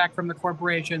power back from the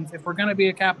corporations. If we're going to be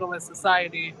a capitalist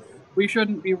society, we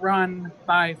shouldn't be run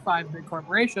by 5 big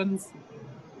corporations.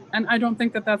 And I don't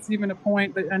think that that's even a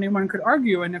point that anyone could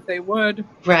argue. And if they would,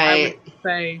 I would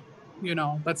say,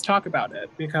 let's talk about it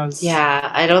because... Yeah,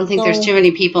 I don't think there's too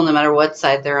many people, no matter what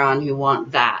side they're on, who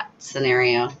want that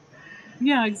scenario.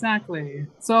 Yeah, exactly.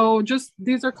 So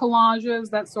these are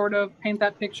collages that sort of paint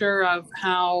that picture of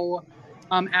how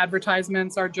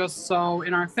advertisements are just so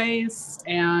in our face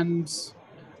and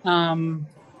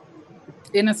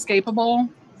inescapable.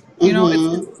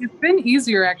 It's been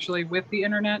easier actually with the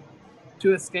internet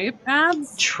to escape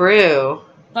ads. True.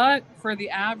 But for the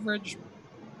average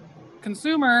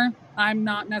consumer, I'm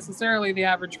not necessarily the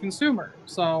average consumer.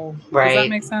 So does that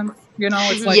make sense?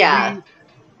 It's like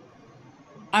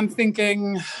I'm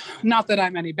thinking not that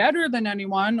I'm any better than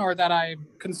anyone or that I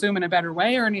consume in a better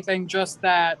way or anything, just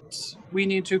that we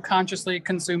need to consciously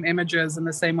consume images in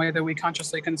the same way that we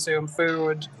consciously consume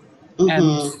food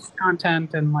and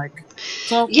content and and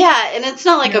it's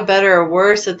not like a better or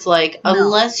worse. It's like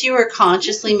unless you are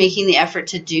consciously making the effort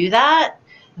to do that,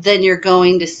 then you're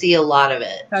going to see a lot of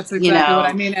it. That's exactly what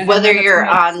I mean. Whether you're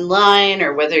online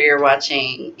or whether you're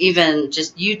watching even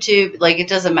just YouTube, like it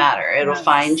doesn't matter. It'll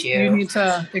find you. You need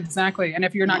to, exactly. And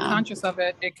if you're not conscious of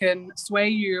it, it can sway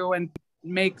you and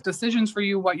make decisions for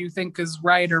you what you think is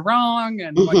right or wrong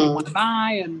and what you want to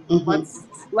buy. And let's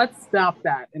stop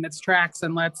that in its tracks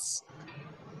and let's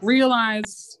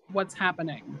realize what's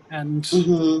happening. And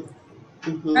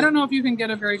I don't know if you can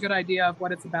get a very good idea of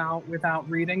what it's about without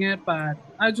reading it, but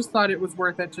I just thought it was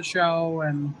worth it to show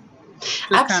and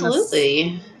just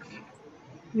absolutely.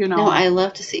 No, I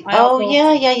love to see.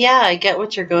 Yeah. I get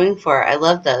what you're going for. I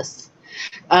love this.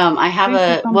 I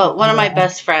have one of my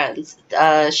best friends.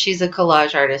 She's a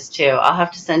collage artist too. I'll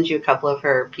have to send you a couple of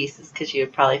her pieces because you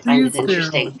would probably find it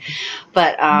interesting.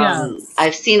 But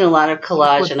I've seen a lot of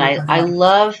collage, and I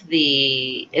love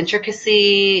the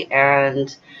intricacy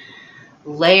and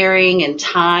layering and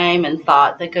time and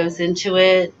thought that goes into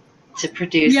it to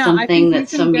produce something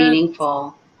that's so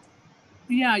meaningful.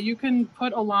 Yeah, you can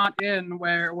put a lot in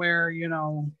where you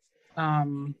know,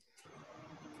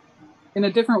 in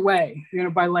a different way, you know,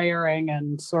 by layering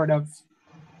and sort of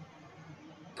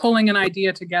pulling an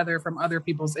idea together from other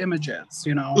people's images,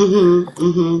 you know,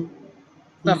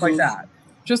 stuff like that.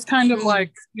 Just kind of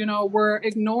like, you know, we're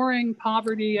ignoring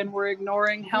poverty and we're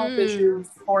ignoring health issues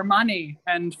for money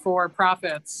and for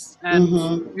profits. And,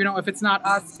 you know, if it's not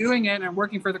us doing it and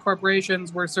working for the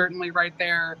corporations, we're certainly right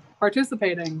there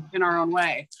participating in our own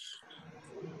way.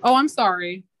 Oh, I'm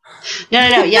sorry.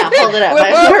 No. Yeah, hold it up.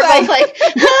 We're both like,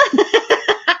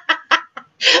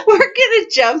 we're going to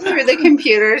jump through the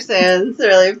computers, and it's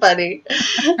really funny.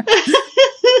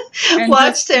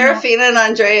 Watch Seraphina and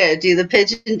Andrea do the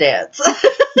pigeon dance.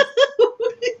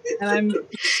 And I'm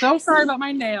so sorry about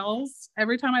my nails.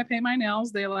 Every time I paint my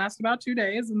nails, they last about 2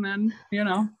 days, and then, you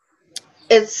know.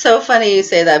 It's so funny you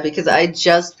say that because I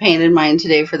just painted mine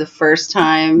today for the first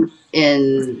time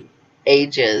in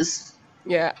ages.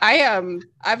 Yeah,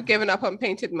 I've given up on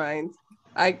painted mine.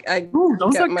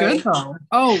 Those are good though.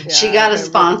 Oh, yeah, she got a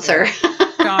sponsor. Really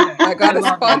got it. I got a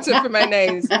sponsor for my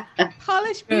nails.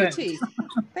 Polish Beauty.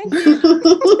 Thank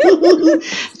you.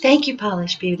 Thank you,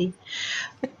 Polish Beauty.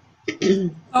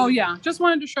 Oh yeah, just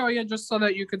wanted to show you just so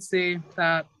that you could see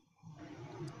that.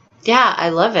 Yeah, I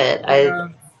love it.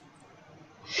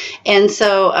 And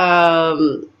so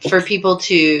for people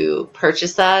to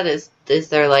purchase that, is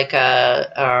there like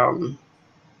a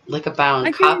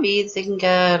bound copy they can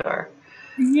get, or?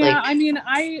 Yeah, I mean,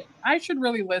 I should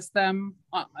really list them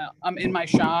in my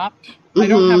shop. I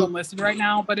don't have them listed right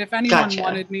now, but if anyone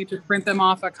wanted me to print them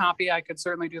off a copy, I could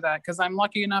certainly do that because I'm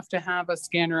lucky enough to have a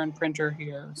scanner and printer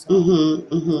here.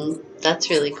 So. That's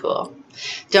really cool.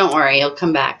 Don't worry, you'll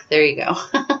come back. There you go.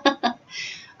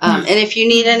 And if you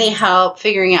need any help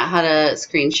figuring out how to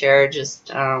screen share,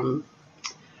 just call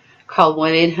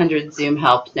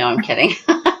 1-800-ZOOM-HELP. No, I'm kidding.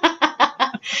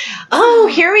 Oh,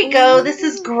 here we go. This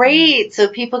is great. So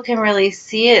people can really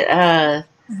see it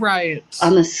right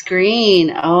on the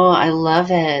screen. Oh, I love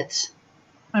it.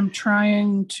 I'm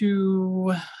trying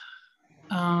to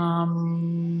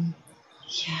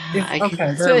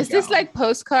okay. So is this like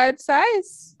postcard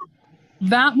size?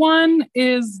 That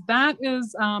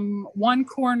is one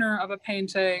corner of a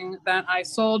painting that I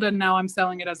sold, and now I'm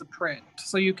selling it as a print.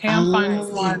 So you can find this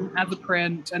one as a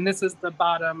print, and this is the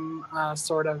bottom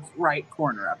sort of right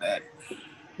corner of it.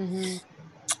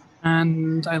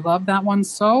 And I love that one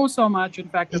so much. In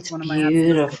fact, it's one of my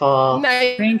beautiful.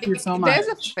 No, thank you so much. There's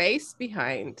a face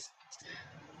behind.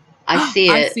 I see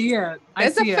it. I see it.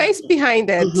 There's a face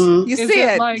behind it. You see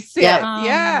it? Like,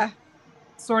 yeah.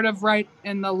 Sort of right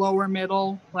in the lower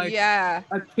middle, like a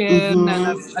and chin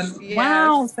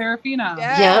wow, Seraphina.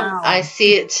 Yep, wow. I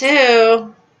see it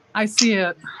too. I see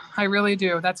it. I really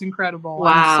do. That's incredible. Wow.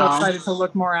 I'm so excited to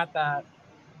look more at that.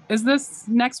 Is this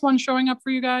next one showing up for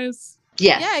you guys?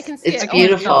 Yes. Yeah, I can see it. It's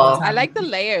beautiful. I like the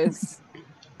layers.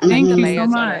 Thank you so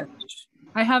much.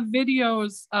 I have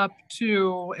videos up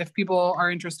too if people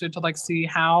are interested to like see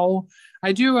how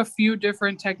I do a few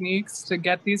different techniques to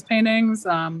get these paintings.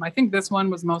 I think this one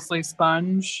was mostly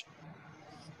sponge,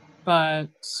 but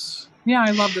yeah,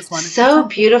 I love this one. So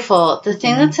beautiful. The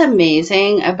thing that's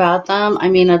amazing about them, I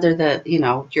mean, other than, you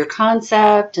know, your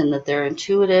concept and that they're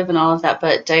intuitive and all of that,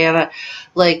 but Diana,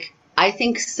 like, I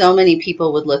think so many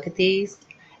people would look at these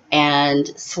and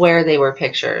swear they were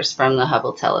pictures from the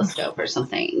Hubble telescope or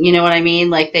something. You know what I mean?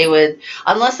 Like they would,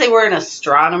 unless they were an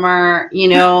astronomer, you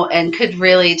know, and could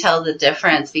really tell the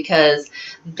difference because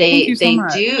they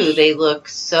look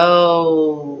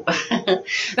so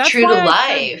true to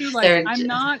life. I'm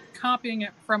not copying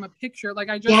it from a picture. Like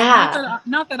I just,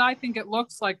 not that I think it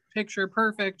looks like picture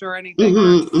perfect or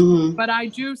anything, but I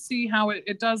do see how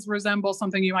it does resemble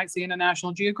something you might see in a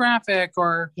National Geographic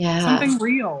or something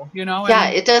real, you know? Yeah,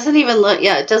 it doesn't even look,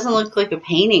 it doesn't look like a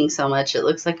painting so much. It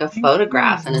looks like a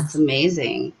photograph and it's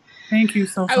amazing. Thank you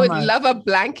so much. I would love a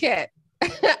blanket.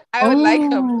 I would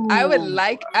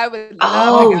like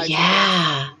oh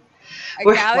yeah.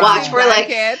 We're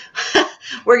like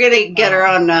we're gonna get her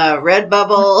on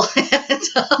Redbubble.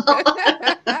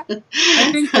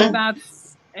 I think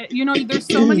that's you know, there's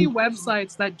so many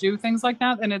websites that do things like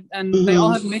that, and they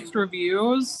all have mixed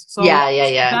reviews. So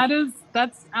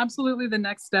that's absolutely the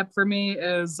next step for me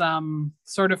is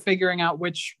sort of figuring out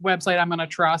which website I'm going to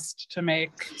trust to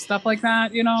make stuff like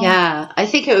that, you know? Yeah, I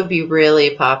think it would be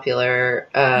really popular,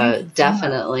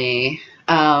 definitely.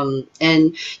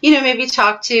 And, you know, maybe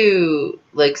talk to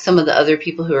like some of the other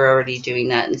people who are already doing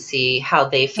that and see how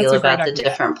they feel about the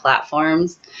different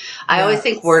platforms. I always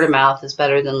think word of mouth is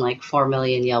better than like 4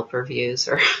 million Yelp reviews,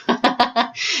 or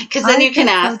because then you can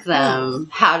ask them,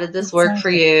 how did this work for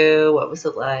you? What was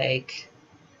it like?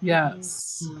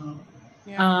 Yes.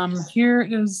 Here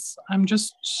is, I'm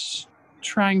just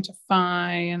trying to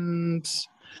find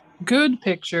good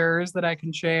pictures that I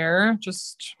can share.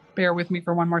 Just bear with me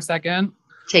for one more second.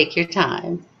 Take your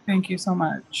time. Thank you so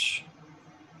much.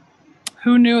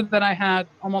 Who knew that I had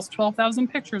almost 12,000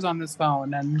 pictures on this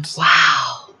phone? And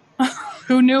wow.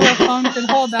 Who knew a phone could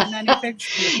hold that many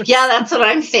pictures? Yeah, that's what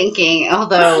I'm thinking.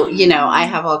 Although, you know, I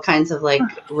have all kinds of like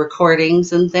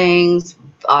recordings and things,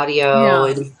 audio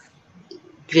and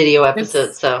video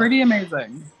episodes. It's pretty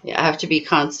amazing. Yeah, I have to be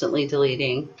constantly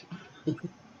deleting.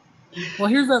 Well,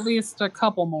 here's at least a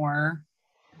couple more.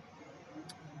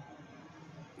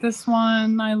 This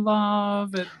one I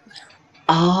love.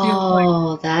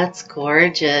 That's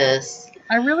gorgeous.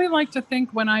 I really like to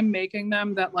think when I'm making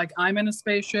them that like I'm in a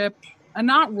spaceship, and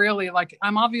not really like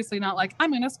I'm obviously not like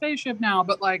I'm in a spaceship now,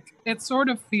 but like it sort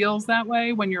of feels that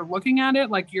way when you're looking at it,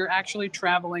 like you're actually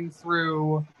traveling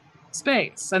through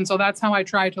space. And so that's how I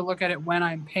try to look at it when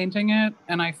I'm painting it,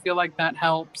 and I feel like that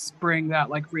helps bring that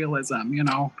like realism, you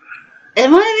know.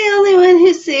 Am I the only one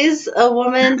who sees a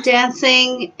woman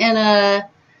dancing in an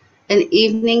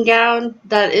evening gown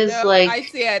that is like? I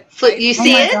see it. You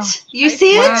see it? You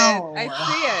see it? I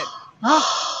see it.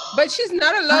 But she's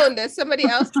not alone. There's somebody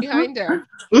else behind her.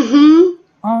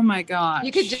 Oh my god!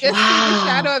 You could just see the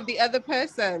shadow of the other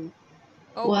person.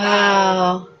 Oh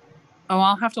wow. Oh,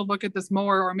 I'll have to look at this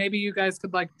more, or maybe you guys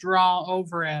could like draw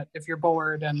over it if you're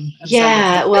bored. And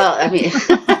yeah, well, I mean,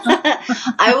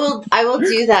 I will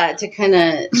do that to kind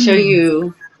of show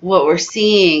you what we're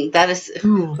seeing. That is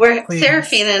where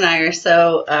Seraphina and I are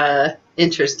so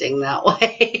interesting that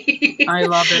way. I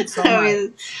love it so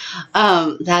much.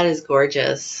 That is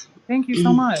gorgeous. Thank you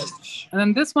so much. And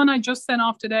then this one I just sent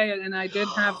off today, and I did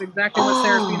have exactly what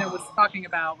Seraphina was talking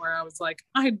about, where I was like,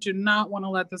 I do not want to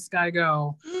let this guy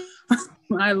go.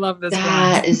 I love this one.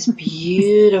 That is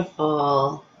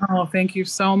beautiful. Oh, thank you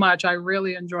so much. I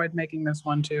really enjoyed making this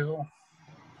one too.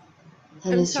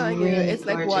 I'm telling you, it's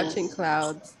like watching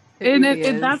clouds.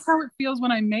 That's how it feels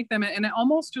when I make them. And it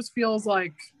almost just feels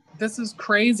like, this is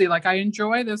crazy. Like I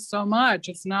enjoy this so much.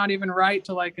 It's not even right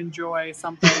to like enjoy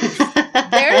something.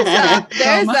 There's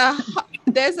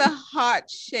a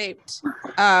heart-shaped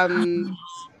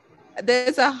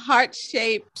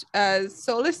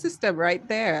solar system right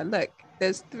there. Look,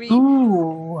 there's 3.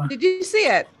 Ooh. Did you see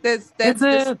it? There's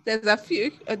a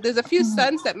few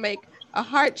suns that make a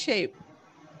heart shape.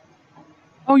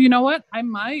 Oh, you know what? I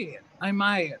might on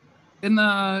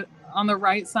the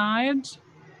right side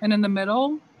and in the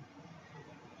middle.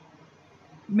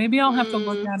 Maybe I'll have to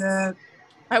look at it.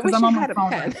 I wish I had a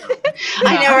pen.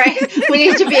 I know, right? We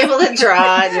need to be able to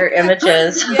draw your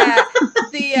images. Yeah,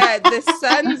 the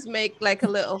suns make like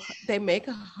they make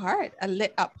a heart, a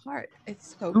lit up heart.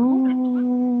 It's so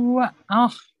cool.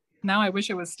 Oh, now I wish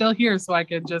it was still here so I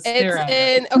could just stare at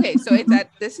it. Okay, so it's at,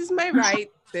 this is my right,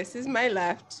 this is my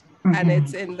left, and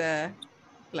it's in the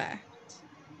left.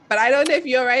 But I don't know if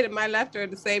your right and my left are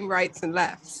the same rights and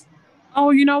lefts.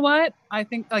 Oh, you know what? I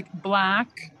think like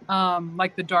black,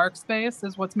 like the dark space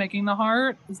is what's making the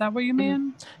heart. Is that what you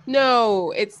mean?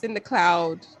 No, it's in the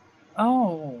cloud.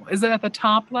 Oh, is it at the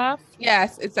top left?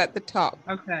 Yes, it's at the top.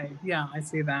 Okay, yeah, I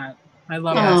see that. I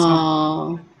love that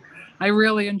song. I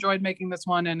really enjoyed making this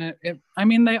one, and I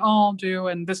mean, they all do,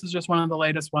 and this is just one of the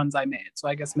latest ones I made, so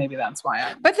I guess maybe that's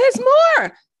why But there's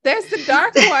more! There's the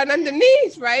dark one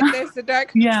underneath, right? There's the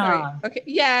dark. Yeah. Sorry. Okay.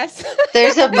 Yes.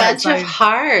 There's a bunch of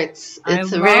hearts.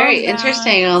 It's very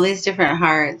interesting. All these different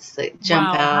hearts that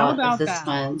jump out of this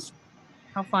one.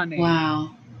 How funny.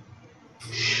 Wow.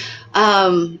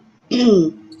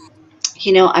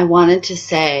 You know, I wanted to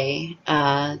say,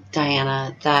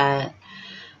 Diana, that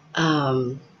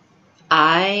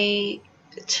I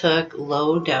took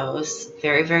low dose,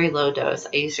 very, very low dose.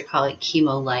 I used to call it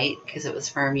chemo light because it was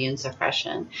for immune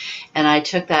suppression. And I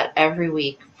took that every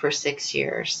week for 6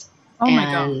 years. Oh my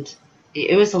God.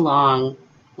 It was a long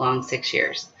 6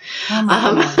 years. Oh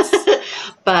my goodness.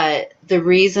 But the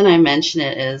reason I mention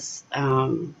it is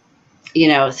you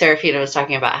know, Seraphina was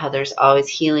talking about how there's always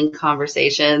healing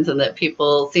conversations and that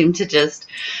people seem to just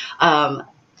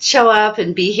show up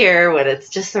and be here when it's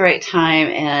just the right time.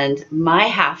 And my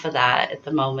half of that at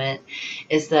the moment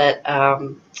is that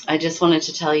I just wanted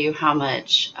to tell you how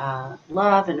much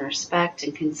love and respect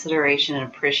and consideration and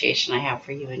appreciation I have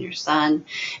for you and your son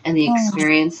and the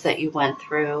experience that you went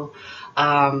through.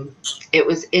 It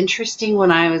was interesting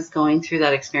when I was going through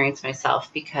that experience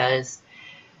myself because,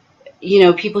 you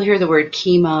know, people hear the word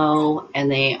chemo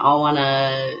and they all want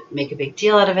to make a big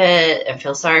deal out of it and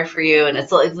feel sorry for you. And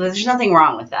it's like, there's nothing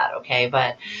wrong with that. Okay.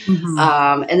 But,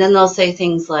 and then they'll say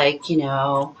things like, you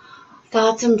know,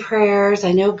 thoughts and prayers.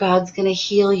 I know God's going to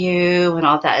heal you and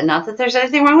all that. And not that there's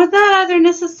anything wrong with that either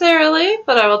necessarily,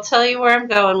 but I will tell you where I'm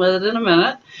going with it in a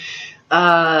minute.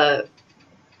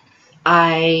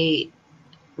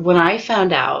 When I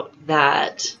found out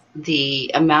that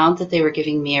the amount that they were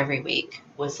giving me every week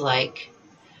was like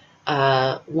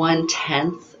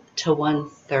 1/10 to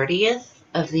 1/30th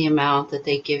of the amount that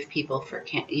they give people for,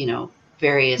 you know,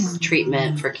 various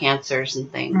treatment for cancers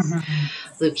and things,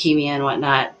 leukemia and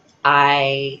whatnot.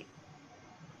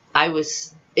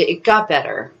 It got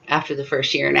better after the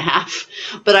first year and a half,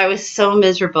 but I was so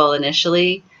miserable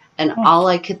initially. And all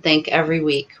I could think every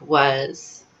week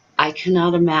was, I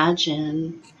cannot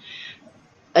imagine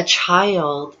a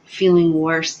child feeling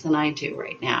worse than I do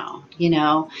right now, you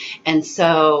know? And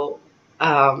so,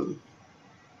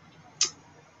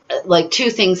 like, two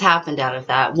things happened out of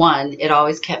that. One, it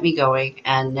always kept me going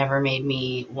and never made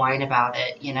me whine about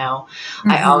it, you know?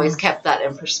 I always kept that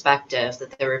in perspective,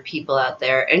 that there were people out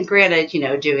there, and granted, you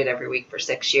know, doing it every week for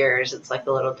 6 years, it's like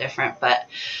a little different, but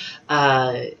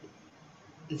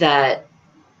that,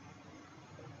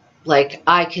 like,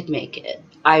 I could make it.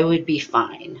 I would be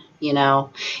fine, you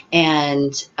know?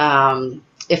 And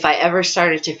if I ever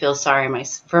started to feel sorry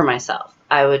for myself,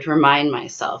 I would remind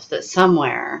myself that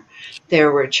somewhere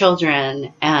there were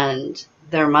children and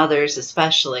their mothers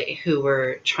especially who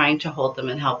were trying to hold them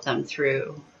and help them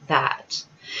through that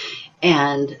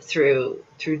and through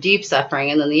deep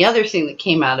suffering. And then the other thing that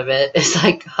came out of it is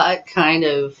I got kind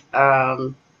of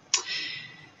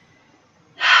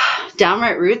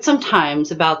downright rude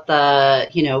sometimes about the,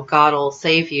 you know, God will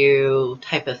save you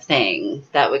type of thing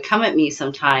that would come at me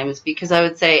sometimes, because I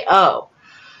would say, oh,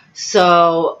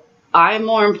 so I'm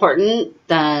more important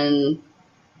than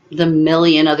the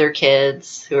million other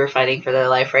kids who are fighting for their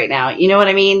life right now. You know what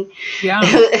I mean? Yeah.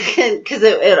 Because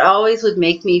it always would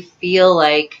make me feel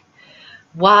like,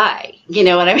 why? You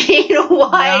know what I mean?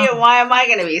 Why am I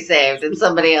going to be saved and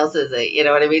somebody else isn't? You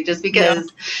know what I mean? Just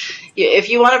because if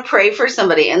you want to pray for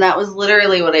somebody, and that was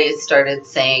literally what I started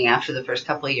saying after the first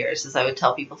couple of years, is I would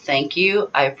tell people, thank you,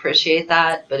 I appreciate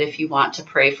that, but if you want to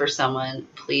pray for someone,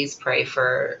 please pray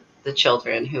for the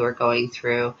children who are going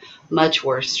through much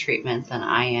worse treatment than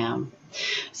I am.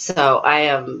 So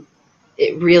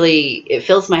it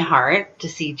fills my heart to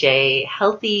see Jay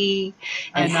healthy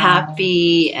and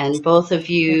happy, and both of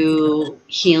you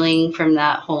healing from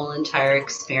that whole entire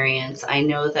experience. I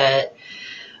know that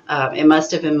it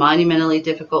must have been monumentally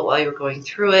difficult while you were going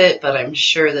through it, but I'm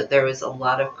sure that there was a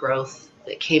lot of growth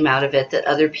that came out of it that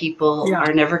other people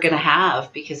are never going to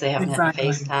have because they haven't had to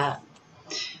face that.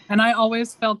 And I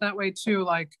always felt that way too,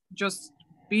 like just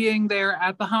being there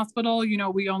at the hospital, you know,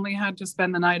 we only had to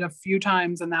spend the night a few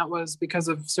times, and that was because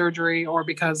of surgery or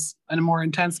because of a more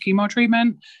intense chemo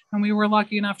treatment. And we were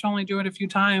lucky enough to only do it a few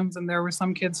times. And there were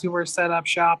some kids who were set up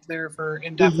shop there for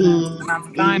indefinite amounts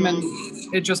of time. And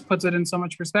it just puts it in so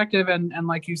much perspective. And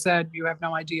like you said, you have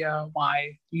no idea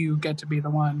why you get to be the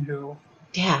one who.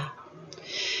 Yeah.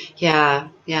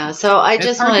 So I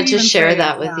just wanted to share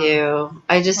that with you.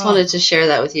 I just wanted to share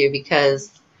that with you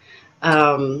because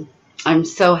I'm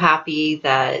so happy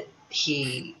that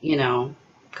he, you know,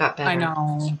 got better. I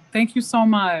know. Thank you so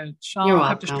much. You're welcome.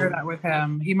 Have to share that with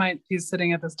him. He's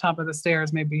sitting at the top of the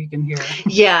stairs. Maybe he can hear.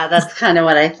 Yeah, that's kind of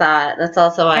what I thought. That's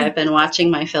also why I've been watching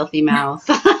my filthy mouth.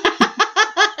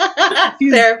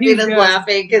 Seraphina's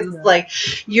laughing because it's like,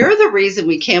 you're the reason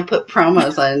we can't put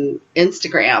promos on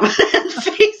Instagram and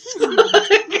Facebook.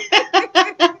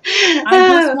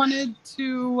 I just wanted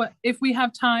to, if we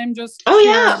have time, just we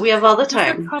have all the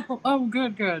time.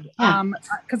 Good.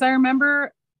 Because I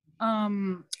remember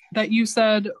that you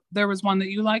said there was one that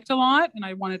you liked a lot, and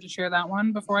I wanted to share that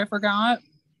one before I forgot.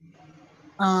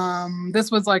 This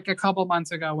was like a couple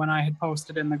months ago when I had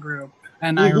posted in the group,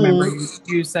 and I remember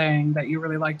you saying that you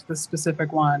really liked this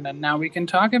specific one, and now we can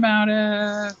talk about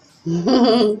it.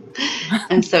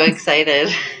 I'm so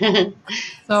excited.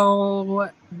 So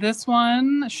this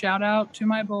one, shout out to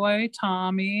my boy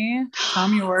Tom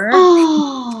York.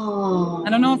 Oh, I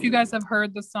don't know know if you guys have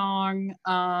heard the song,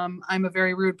 I'm a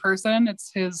Very Rude Person.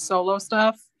 It's his solo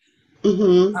stuff.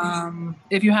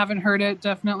 If you haven't heard it,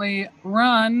 definitely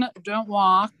run, don't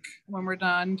walk when we're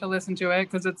done to listen to it,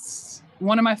 because it's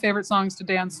one of my favorite songs to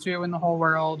dance to in the whole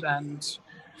world. And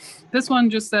this one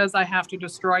just says I have to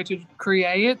destroy to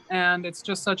create, and it's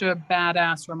just such a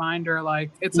badass reminder.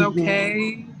 Like, it's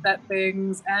okay that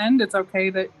things end. It's okay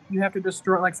that you have to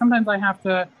destroy. Like, sometimes I have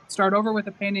to start over with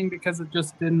a painting because it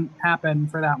just didn't happen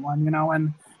for that one, you know?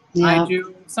 And I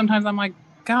do. Sometimes I'm like,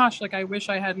 gosh, like, I wish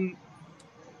I hadn't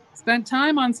spent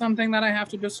time on something that I have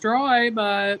to destroy,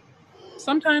 but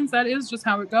sometimes that is just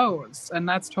how it goes, and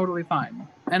that's totally fine.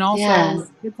 And also,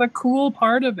 it's a cool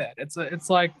part of it. It's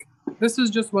like, this is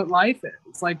just what life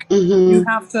is. Like, you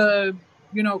have to,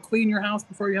 you know, clean your house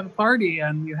before you have a party,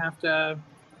 and you have to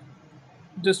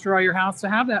destroy your house to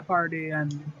have that party.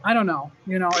 And I don't know,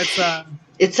 you know, it's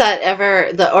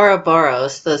the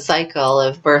Ouroboros, the cycle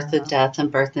of birth and death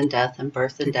and birth and death and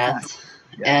birth and death.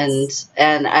 Yes.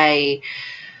 And I,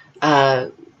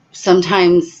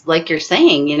 sometimes, like you're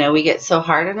saying, you know, we get so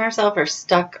hard on ourselves or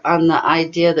stuck on the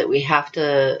idea that we have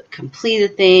to complete a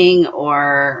thing,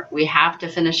 or we have to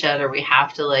finish it, or we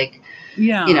have to, like,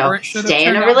 you know, stay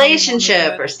in a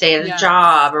relationship or stay at a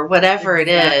job or whatever it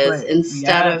is,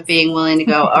 instead of being willing to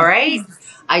go, all right,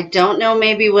 I don't know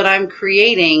maybe what I'm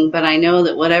creating, but I know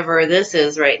that whatever this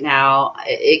is right now,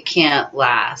 it can't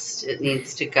last. It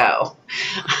needs to go.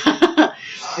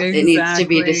 It needs to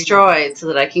be destroyed so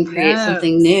that I can create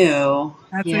something new.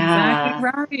 That's exactly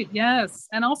right. Yes.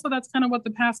 And also, that's kind of what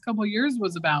the past couple of years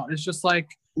was about. It's just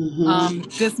like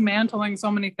dismantling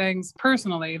so many things.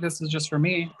 Personally, this is just for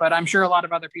me, but I'm sure a lot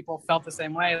of other people felt the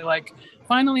same way. Like,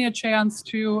 finally a chance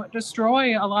to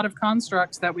destroy a lot of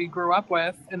constructs that we grew up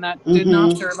with and that did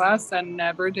not serve us and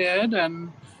never did.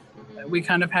 And we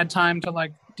kind of had time to,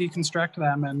 like, deconstruct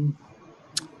them. And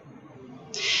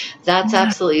that's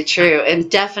absolutely true,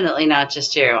 and definitely not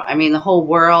just you. I mean, the whole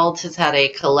world has had a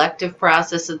collective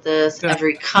process of this.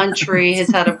 Every country has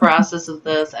had a process of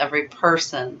this. Every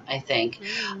person, I think.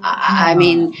 I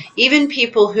mean, even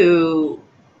people who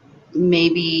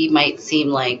maybe might seem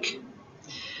like,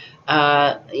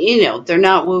 you know, they're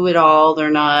not woo at all.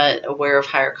 They're not aware of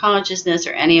higher consciousness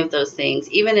or any of those things.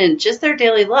 Even in just their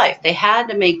daily life, they had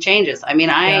to make changes. I mean,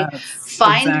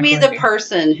 find me the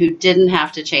person who didn't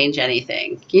have to change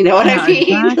anything. You know what I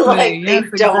mean? Like, they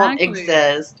don't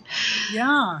exist.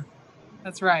 Yeah,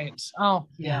 that's right. Oh,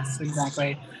 yes,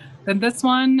 exactly. Then this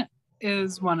one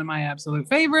is one of my absolute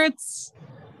favorites.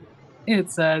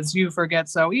 It says, "You forget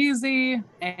so easy."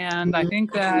 And I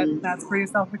think that that's pretty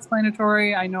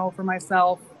self-explanatory. I know for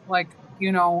myself, like,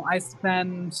 you know, I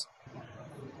spend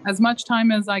as much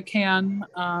time as I can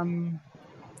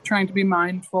trying to be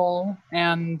mindful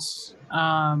and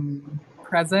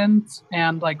present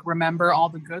and, like, remember all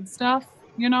the good stuff,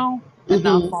 you know, and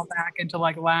not fall back into,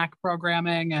 like, lack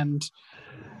programming. And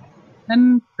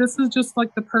this is just,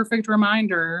 like, the perfect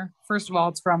reminder. First of all,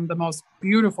 it's from the most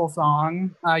beautiful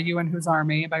song, You and Whose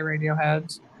Army by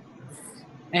Radiohead.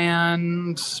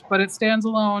 But it stands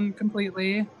alone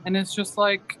completely. And it's just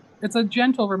like, it's a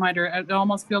gentle reminder. It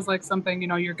almost feels like something, you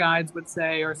know, your guides would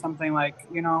say, or something like,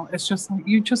 you know, it's just like,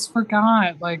 you just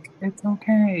forgot. Like, it's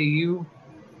okay.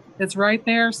 It's right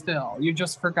there still. You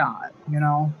just forgot, you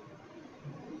know.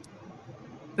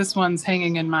 This one's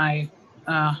hanging in my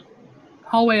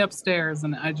hallway upstairs,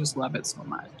 and I just love it so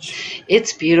much.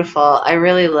 It's beautiful. I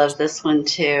really love this one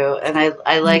too, and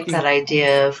I like that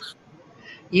idea of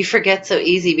you forget so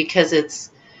easy, because it's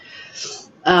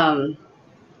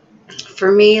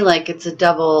for me, like, it's a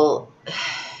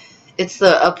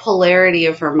polarity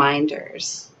of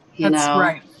reminders, you know. That's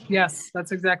right. Yes,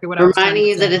 that's exactly what I was reminding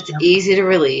you that it's easy to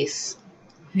release.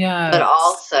 Yeah, but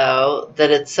also that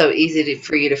it's so easy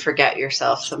for you to forget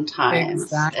yourself sometimes.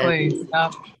 Exactly.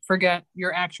 Forget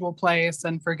your actual place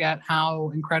and forget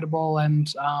how incredible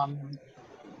and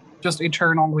just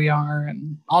eternal we are,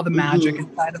 and all the magic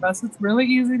inside of us. It's really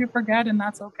easy to forget, and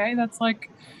that's okay. That's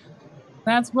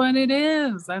what it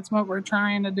is. That's what we're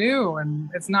trying to do, and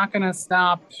it's not going to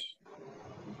stop.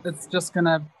 We're just going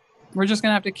to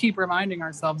have to keep reminding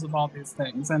ourselves of all these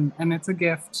things, and it's a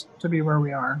gift to be where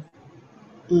we are.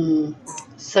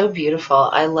 So beautiful.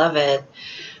 I love it.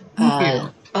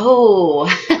 Thank you.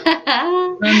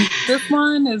 And this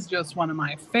one is just one of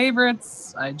my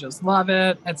favorites. I just love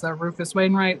it. It's a Rufus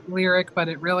Wainwright lyric, but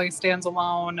it really stands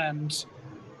alone. And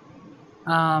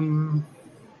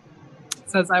it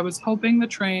says, "I was hoping the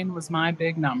train was my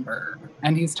big number."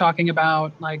 And he's talking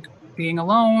about, like, being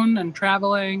alone and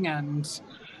traveling. And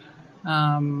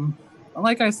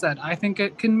like I said, I think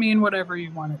it can mean whatever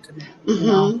you want it to mean. You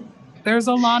know? there's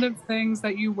a lot of things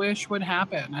that you wish would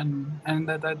happen and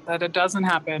that it doesn't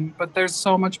happen, but there's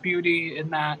so much beauty in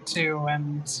that too.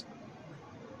 And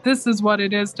this is what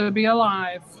it is to be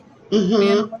alive. Being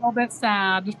a little bit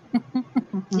sad.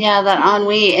 Yeah, that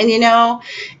ennui. And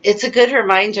it's a good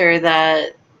reminder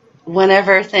that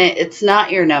whenever it's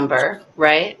not your number,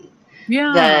 right?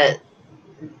 Yeah.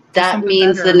 That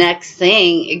means better. the next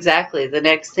thing, exactly, the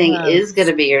next thing is going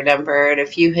to be your number. And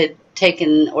if you had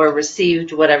taken or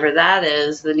received whatever that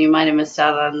is, then you might have missed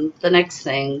out on the next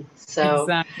thing. So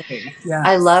exactly. Yeah.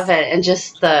 I love it. And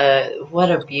just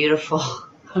what a beautiful,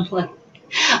 I'm like,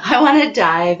 I want to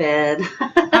dive in.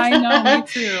 I know, me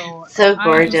too. So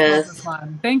gorgeous. I just love this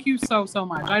one. Thank you so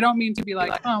much. I don't mean to be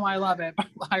like, oh, I love it.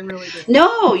 I really do.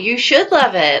 No, you should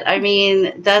love it. I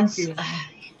mean,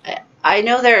 I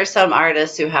know there are some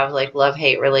artists who have like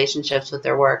love-hate relationships with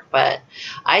their work, but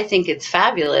I think it's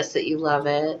fabulous that you love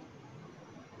it.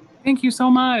 Thank you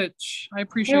so much. I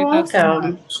appreciate You're that so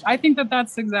welcome. much. I think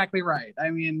that's exactly right.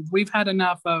 I mean, we've had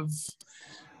enough of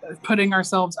putting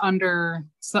ourselves under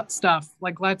stuff.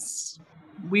 Like,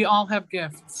 we all have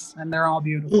gifts and they're all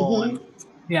beautiful. And,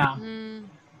 yeah.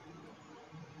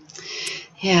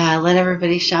 Yeah, let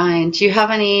everybody shine. Do you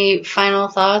have any final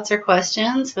thoughts or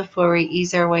questions before we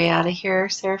ease our way out of here,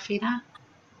 Seraphina?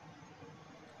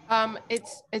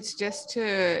 It's just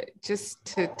to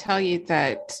tell you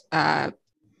that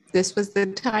this was the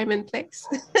time and place.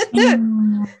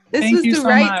 This was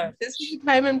the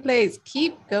time and place.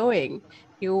 Keep going.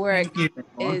 Your work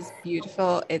is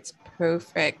beautiful. It's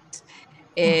perfect.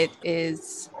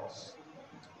 It's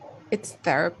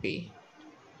therapy.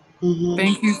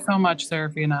 Thank you so much,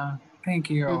 Seraphina. Thank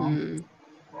you.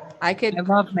 I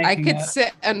could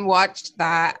sit and watch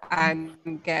that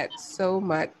and get so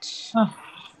much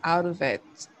out of it,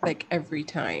 like every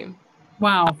time.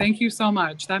 Wow, thank you so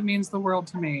much. That means the world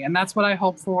to me. And that's what I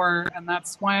hope for. And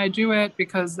that's why I do it,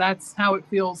 because that's how it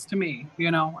feels to me.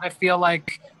 I feel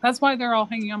like that's why they're all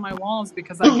hanging on my walls,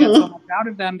 because I get so much out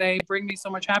of them. They bring me so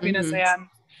much happiness. And,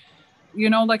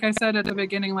 like I said at the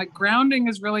beginning, like grounding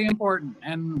is really important.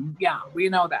 And yeah, we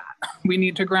know that. We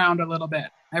need to ground a little bit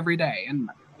every day.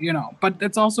 And, but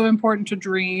it's also important to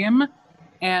dream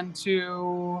and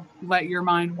to let your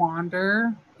mind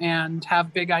wander and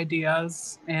have big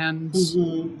ideas and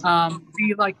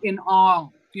be like in awe.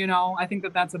 I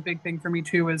think that's a big thing for me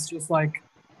too, is just like,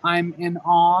 I'm in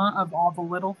awe of all the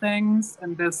little things.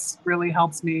 And this really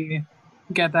helps me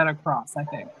get that across, I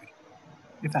think.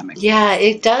 If that makes sense.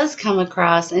 It does come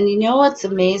across. And you know what's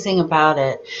amazing about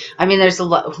it? I mean, there's a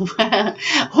lot,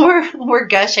 we're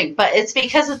gushing, but it's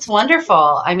because it's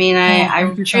wonderful. I mean,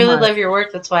 I truly love your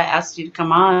work. That's why I asked you to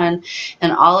come on.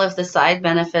 And all of the side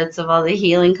benefits of all the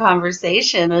healing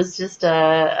conversation was just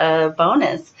a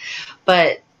bonus.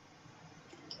 But,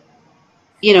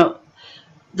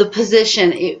 the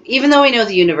position, even though we know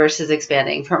the universe is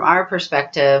expanding, from our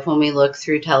perspective, when we look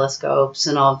through telescopes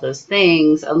and all of those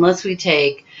things, unless we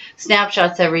take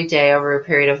snapshots every day over a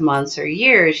period of months or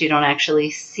years, you don't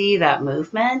actually see that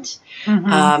movement.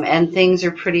 And things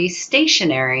are pretty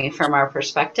stationary from our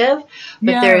perspective.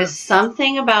 But there is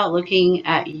something about looking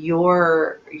at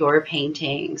your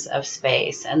paintings of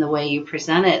space and the way you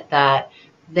present it that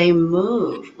they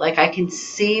move. Like, I can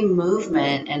see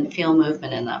movement and feel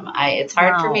movement in them. It's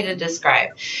hard for me to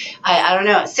describe. I don't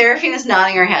know. Seraphina's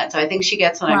nodding her head, so I think she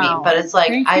gets what I mean. But it's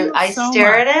like I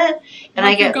stare at it and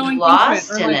I get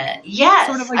lost in it. Yes,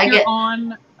 sort of like you're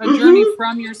on a journey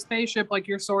from your spaceship. Like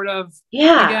you're sort of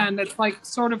again. It's like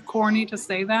sort of corny to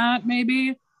say that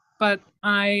maybe, but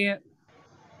I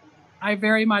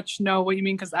very much know what you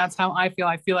mean, because that's how I feel.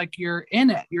 I feel like you're in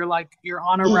it. You're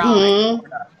on a ride.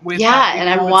 And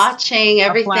I'm watching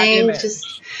everything.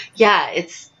 It's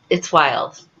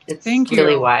wild. It's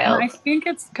really wild. And I think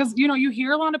it's because, you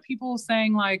hear a lot of people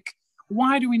saying like,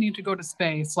 why do we need to go to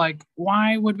space? Like,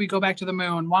 why would we go back to the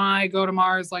moon? Why go to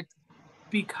Mars? Like,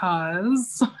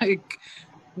 because like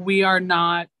we are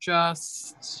not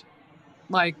just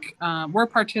like, we're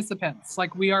participants.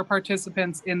 Like, we are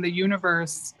participants in the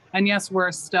universe. And yes,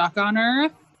 we're stuck on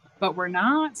Earth, but we're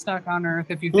not stuck on Earth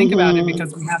if you think about it,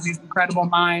 because we have these incredible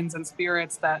minds and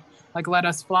spirits that like let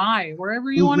us fly wherever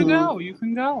you want to go. You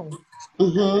can go.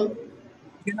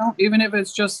 Even if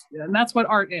it's just, and that's what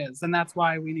art is, and that's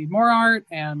why we need more art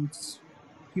and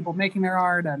people making their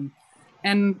art, and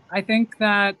I think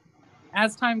that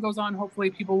as time goes on, hopefully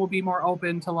people will be more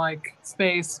open to like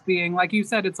space being, like you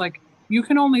said, it's like, you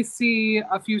can only see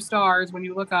a few stars when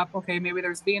you look up. Okay, maybe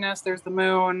there's Venus, there's the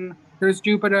moon, there's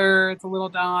Jupiter, it's a little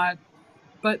dot.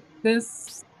 But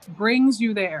this brings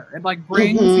you there. It like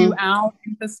brings you out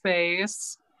into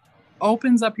space,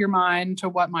 opens up your mind to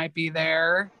what might be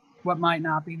there, what might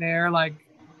not be there. Like,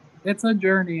 it's a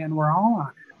journey and we're all on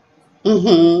it.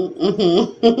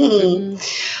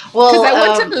 Well, because I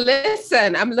want to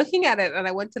listen. I'm looking at it and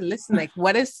I want to listen. Like,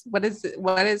 what is?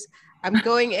 I'm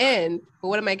going in, but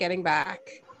what am I getting back?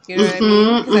 You know what I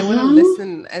mean? Because I want to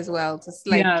listen as well. Just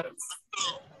like,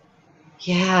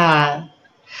 yeah.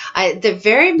 They're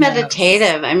very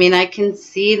meditative. I mean, I can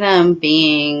see them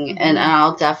being, and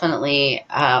I'll definitely,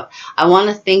 I want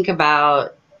to think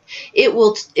about, it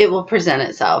will present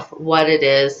itself, what it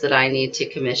is that I need to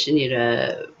commission you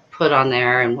to put on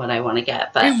there and what I want to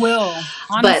get. But it will.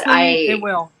 Honestly, it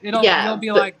will. You'll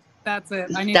be like, that's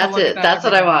it. I need to look at that. That's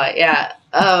what I want. Yeah.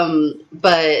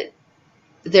 But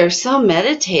they're so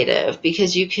meditative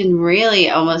because you can really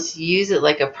almost use it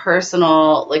like a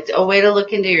personal, like a way to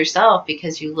look into yourself,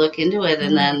 because you look into it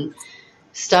and then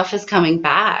stuff is coming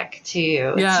back to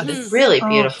you. Yes. It's really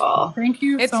beautiful. Thank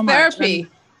you so much. Therapy.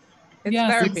 It's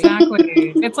therapy.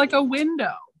 Exactly. It's like a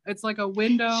window. It's like a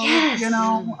window, you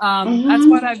know. That's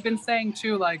what I've been saying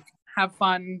too, like, have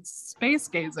fun space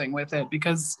gazing with it,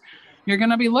 because you're going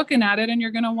to be looking at it and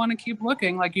you're going to want to keep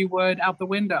looking like you would out the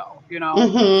window, you know?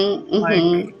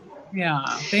 Like, yeah.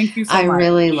 Thank you so much. I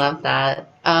really love that.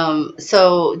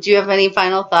 So do you have any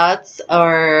final thoughts,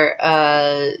 or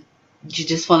do you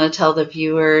just want to tell the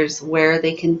viewers where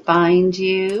they can find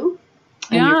you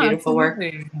and your beautiful work?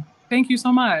 Thank you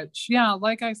so much. Yeah,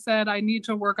 like I said, I need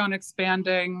to work on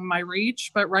expanding my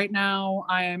reach, but right now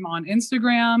I am on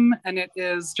Instagram, and it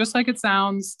is just like it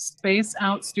sounds,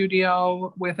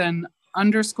 Spaceoutstudio with an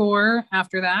underscore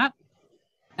after that.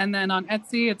 And then on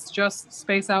Etsy, it's just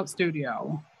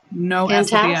Spaceoutstudio. No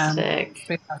S at the end.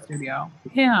 Spaceoutstudio.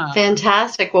 Yeah.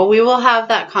 Fantastic. Well, we will have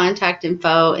that contact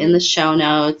info in the show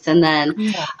notes. And then,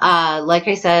 like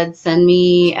I said, send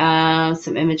me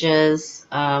some images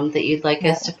that you'd like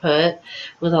us to put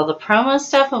with all the promo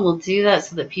stuff, and we'll do that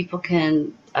so that people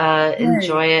can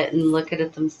enjoy it and look at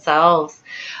it themselves.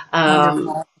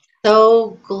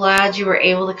 So glad you were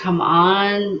able to come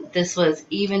on. This was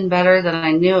even better than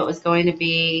I knew it was going to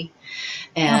be.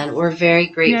 And we're very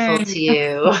grateful to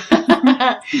you.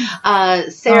 Seraphina.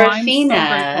 I'm so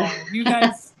grateful. You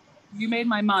guys, you made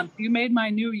my month. You made my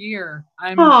new year.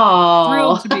 I'm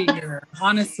thrilled to be here,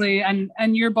 honestly.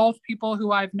 And you're both people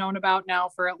who I've known about now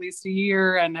for at least a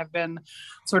year and have been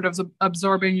sort of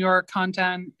absorbing your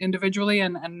content individually.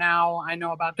 And now I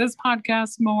know about this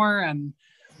podcast more, and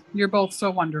you're both so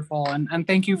wonderful. And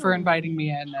thank you for inviting me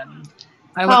in. And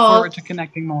I look forward to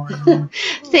connecting more.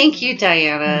 Thank you,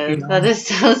 Diana. Thank you. That is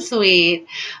so sweet.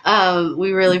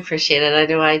 We really appreciate it. I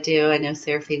know I do. I know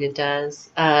Seraphina does.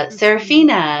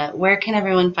 Seraphina, where can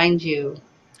everyone find you?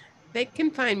 They can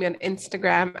find me on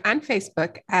Instagram and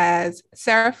Facebook as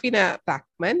Seraphina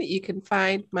Blackman. You can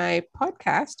find my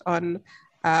podcast on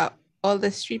all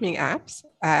the streaming apps,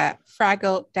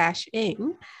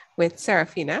 Fraggle-ing with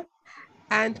Seraphina,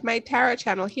 and my tarot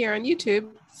channel here on YouTube,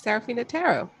 Seraphina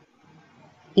Tarot.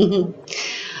 You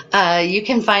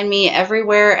can find me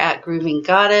everywhere at Grooving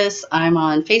Goddess. I'm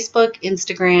on Facebook,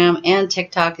 Instagram, and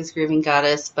TikTok as Grooving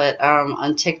Goddess. But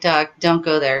on TikTok, don't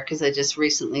go there, because I just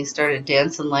recently started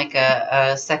dancing like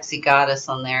a sexy goddess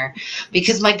on there,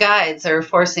 because my guides are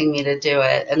forcing me to do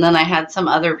it. And then I had some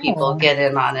other people get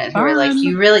in on it who were like,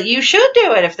 you should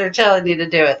do it if they're telling you to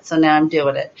do it. So now I'm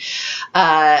doing it.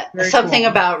 Something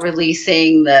about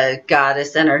releasing the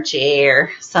goddess energy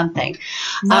or something.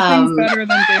 Nothing's better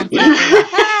than dancing.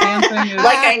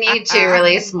 Like I need to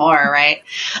release more, right?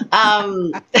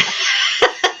 I'm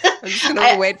just going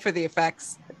to wait for the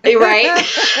effects. Right?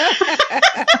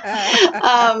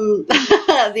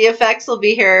 The effects will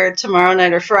be here tomorrow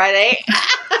night or Friday.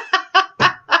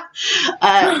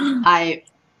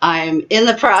 I'm in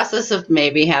the process of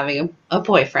maybe having a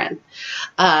boyfriend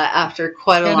after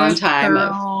quite a long time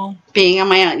of being on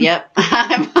my own. Yep,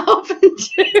 I'm hoping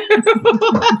to.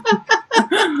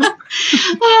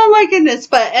 Oh my goodness.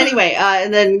 But anyway,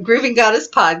 and then Grooving Goddess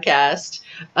podcast.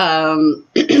 And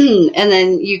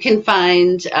then you can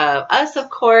find us, of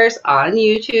course, on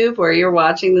YouTube, where you're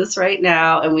watching this right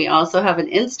now. And we also have an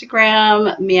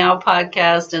Instagram, M.E.O.W.W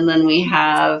podcast. And then we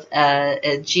have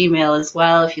a Gmail as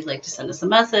well, if you'd like to send us a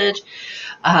message.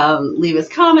 Leave us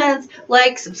comments,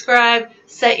 like, subscribe,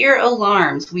 set your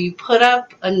alarms. We put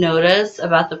up a notice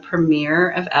about the premiere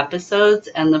of episodes,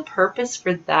 and the purpose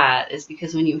for that is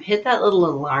because when you hit that little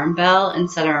alarm bell and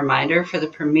set a reminder for the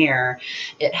premiere,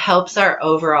 it helps our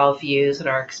overall views and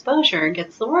our exposure and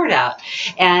gets the word out.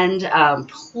 And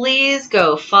please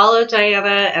go follow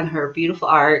Diana and her beautiful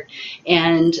art,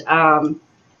 and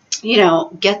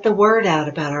get the word out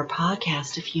about our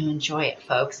podcast if you enjoy it,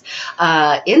 folks.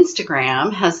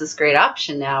 Instagram has this great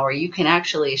option now where you can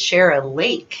actually share a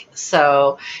link.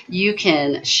 So you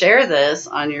can share this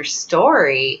on your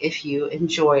story if you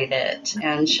enjoyed it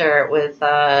and share it with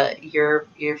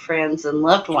your friends and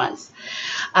loved ones.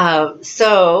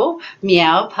 So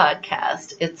Meow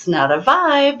Podcast, it's not a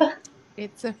vibe.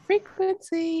 It's a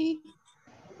frequency.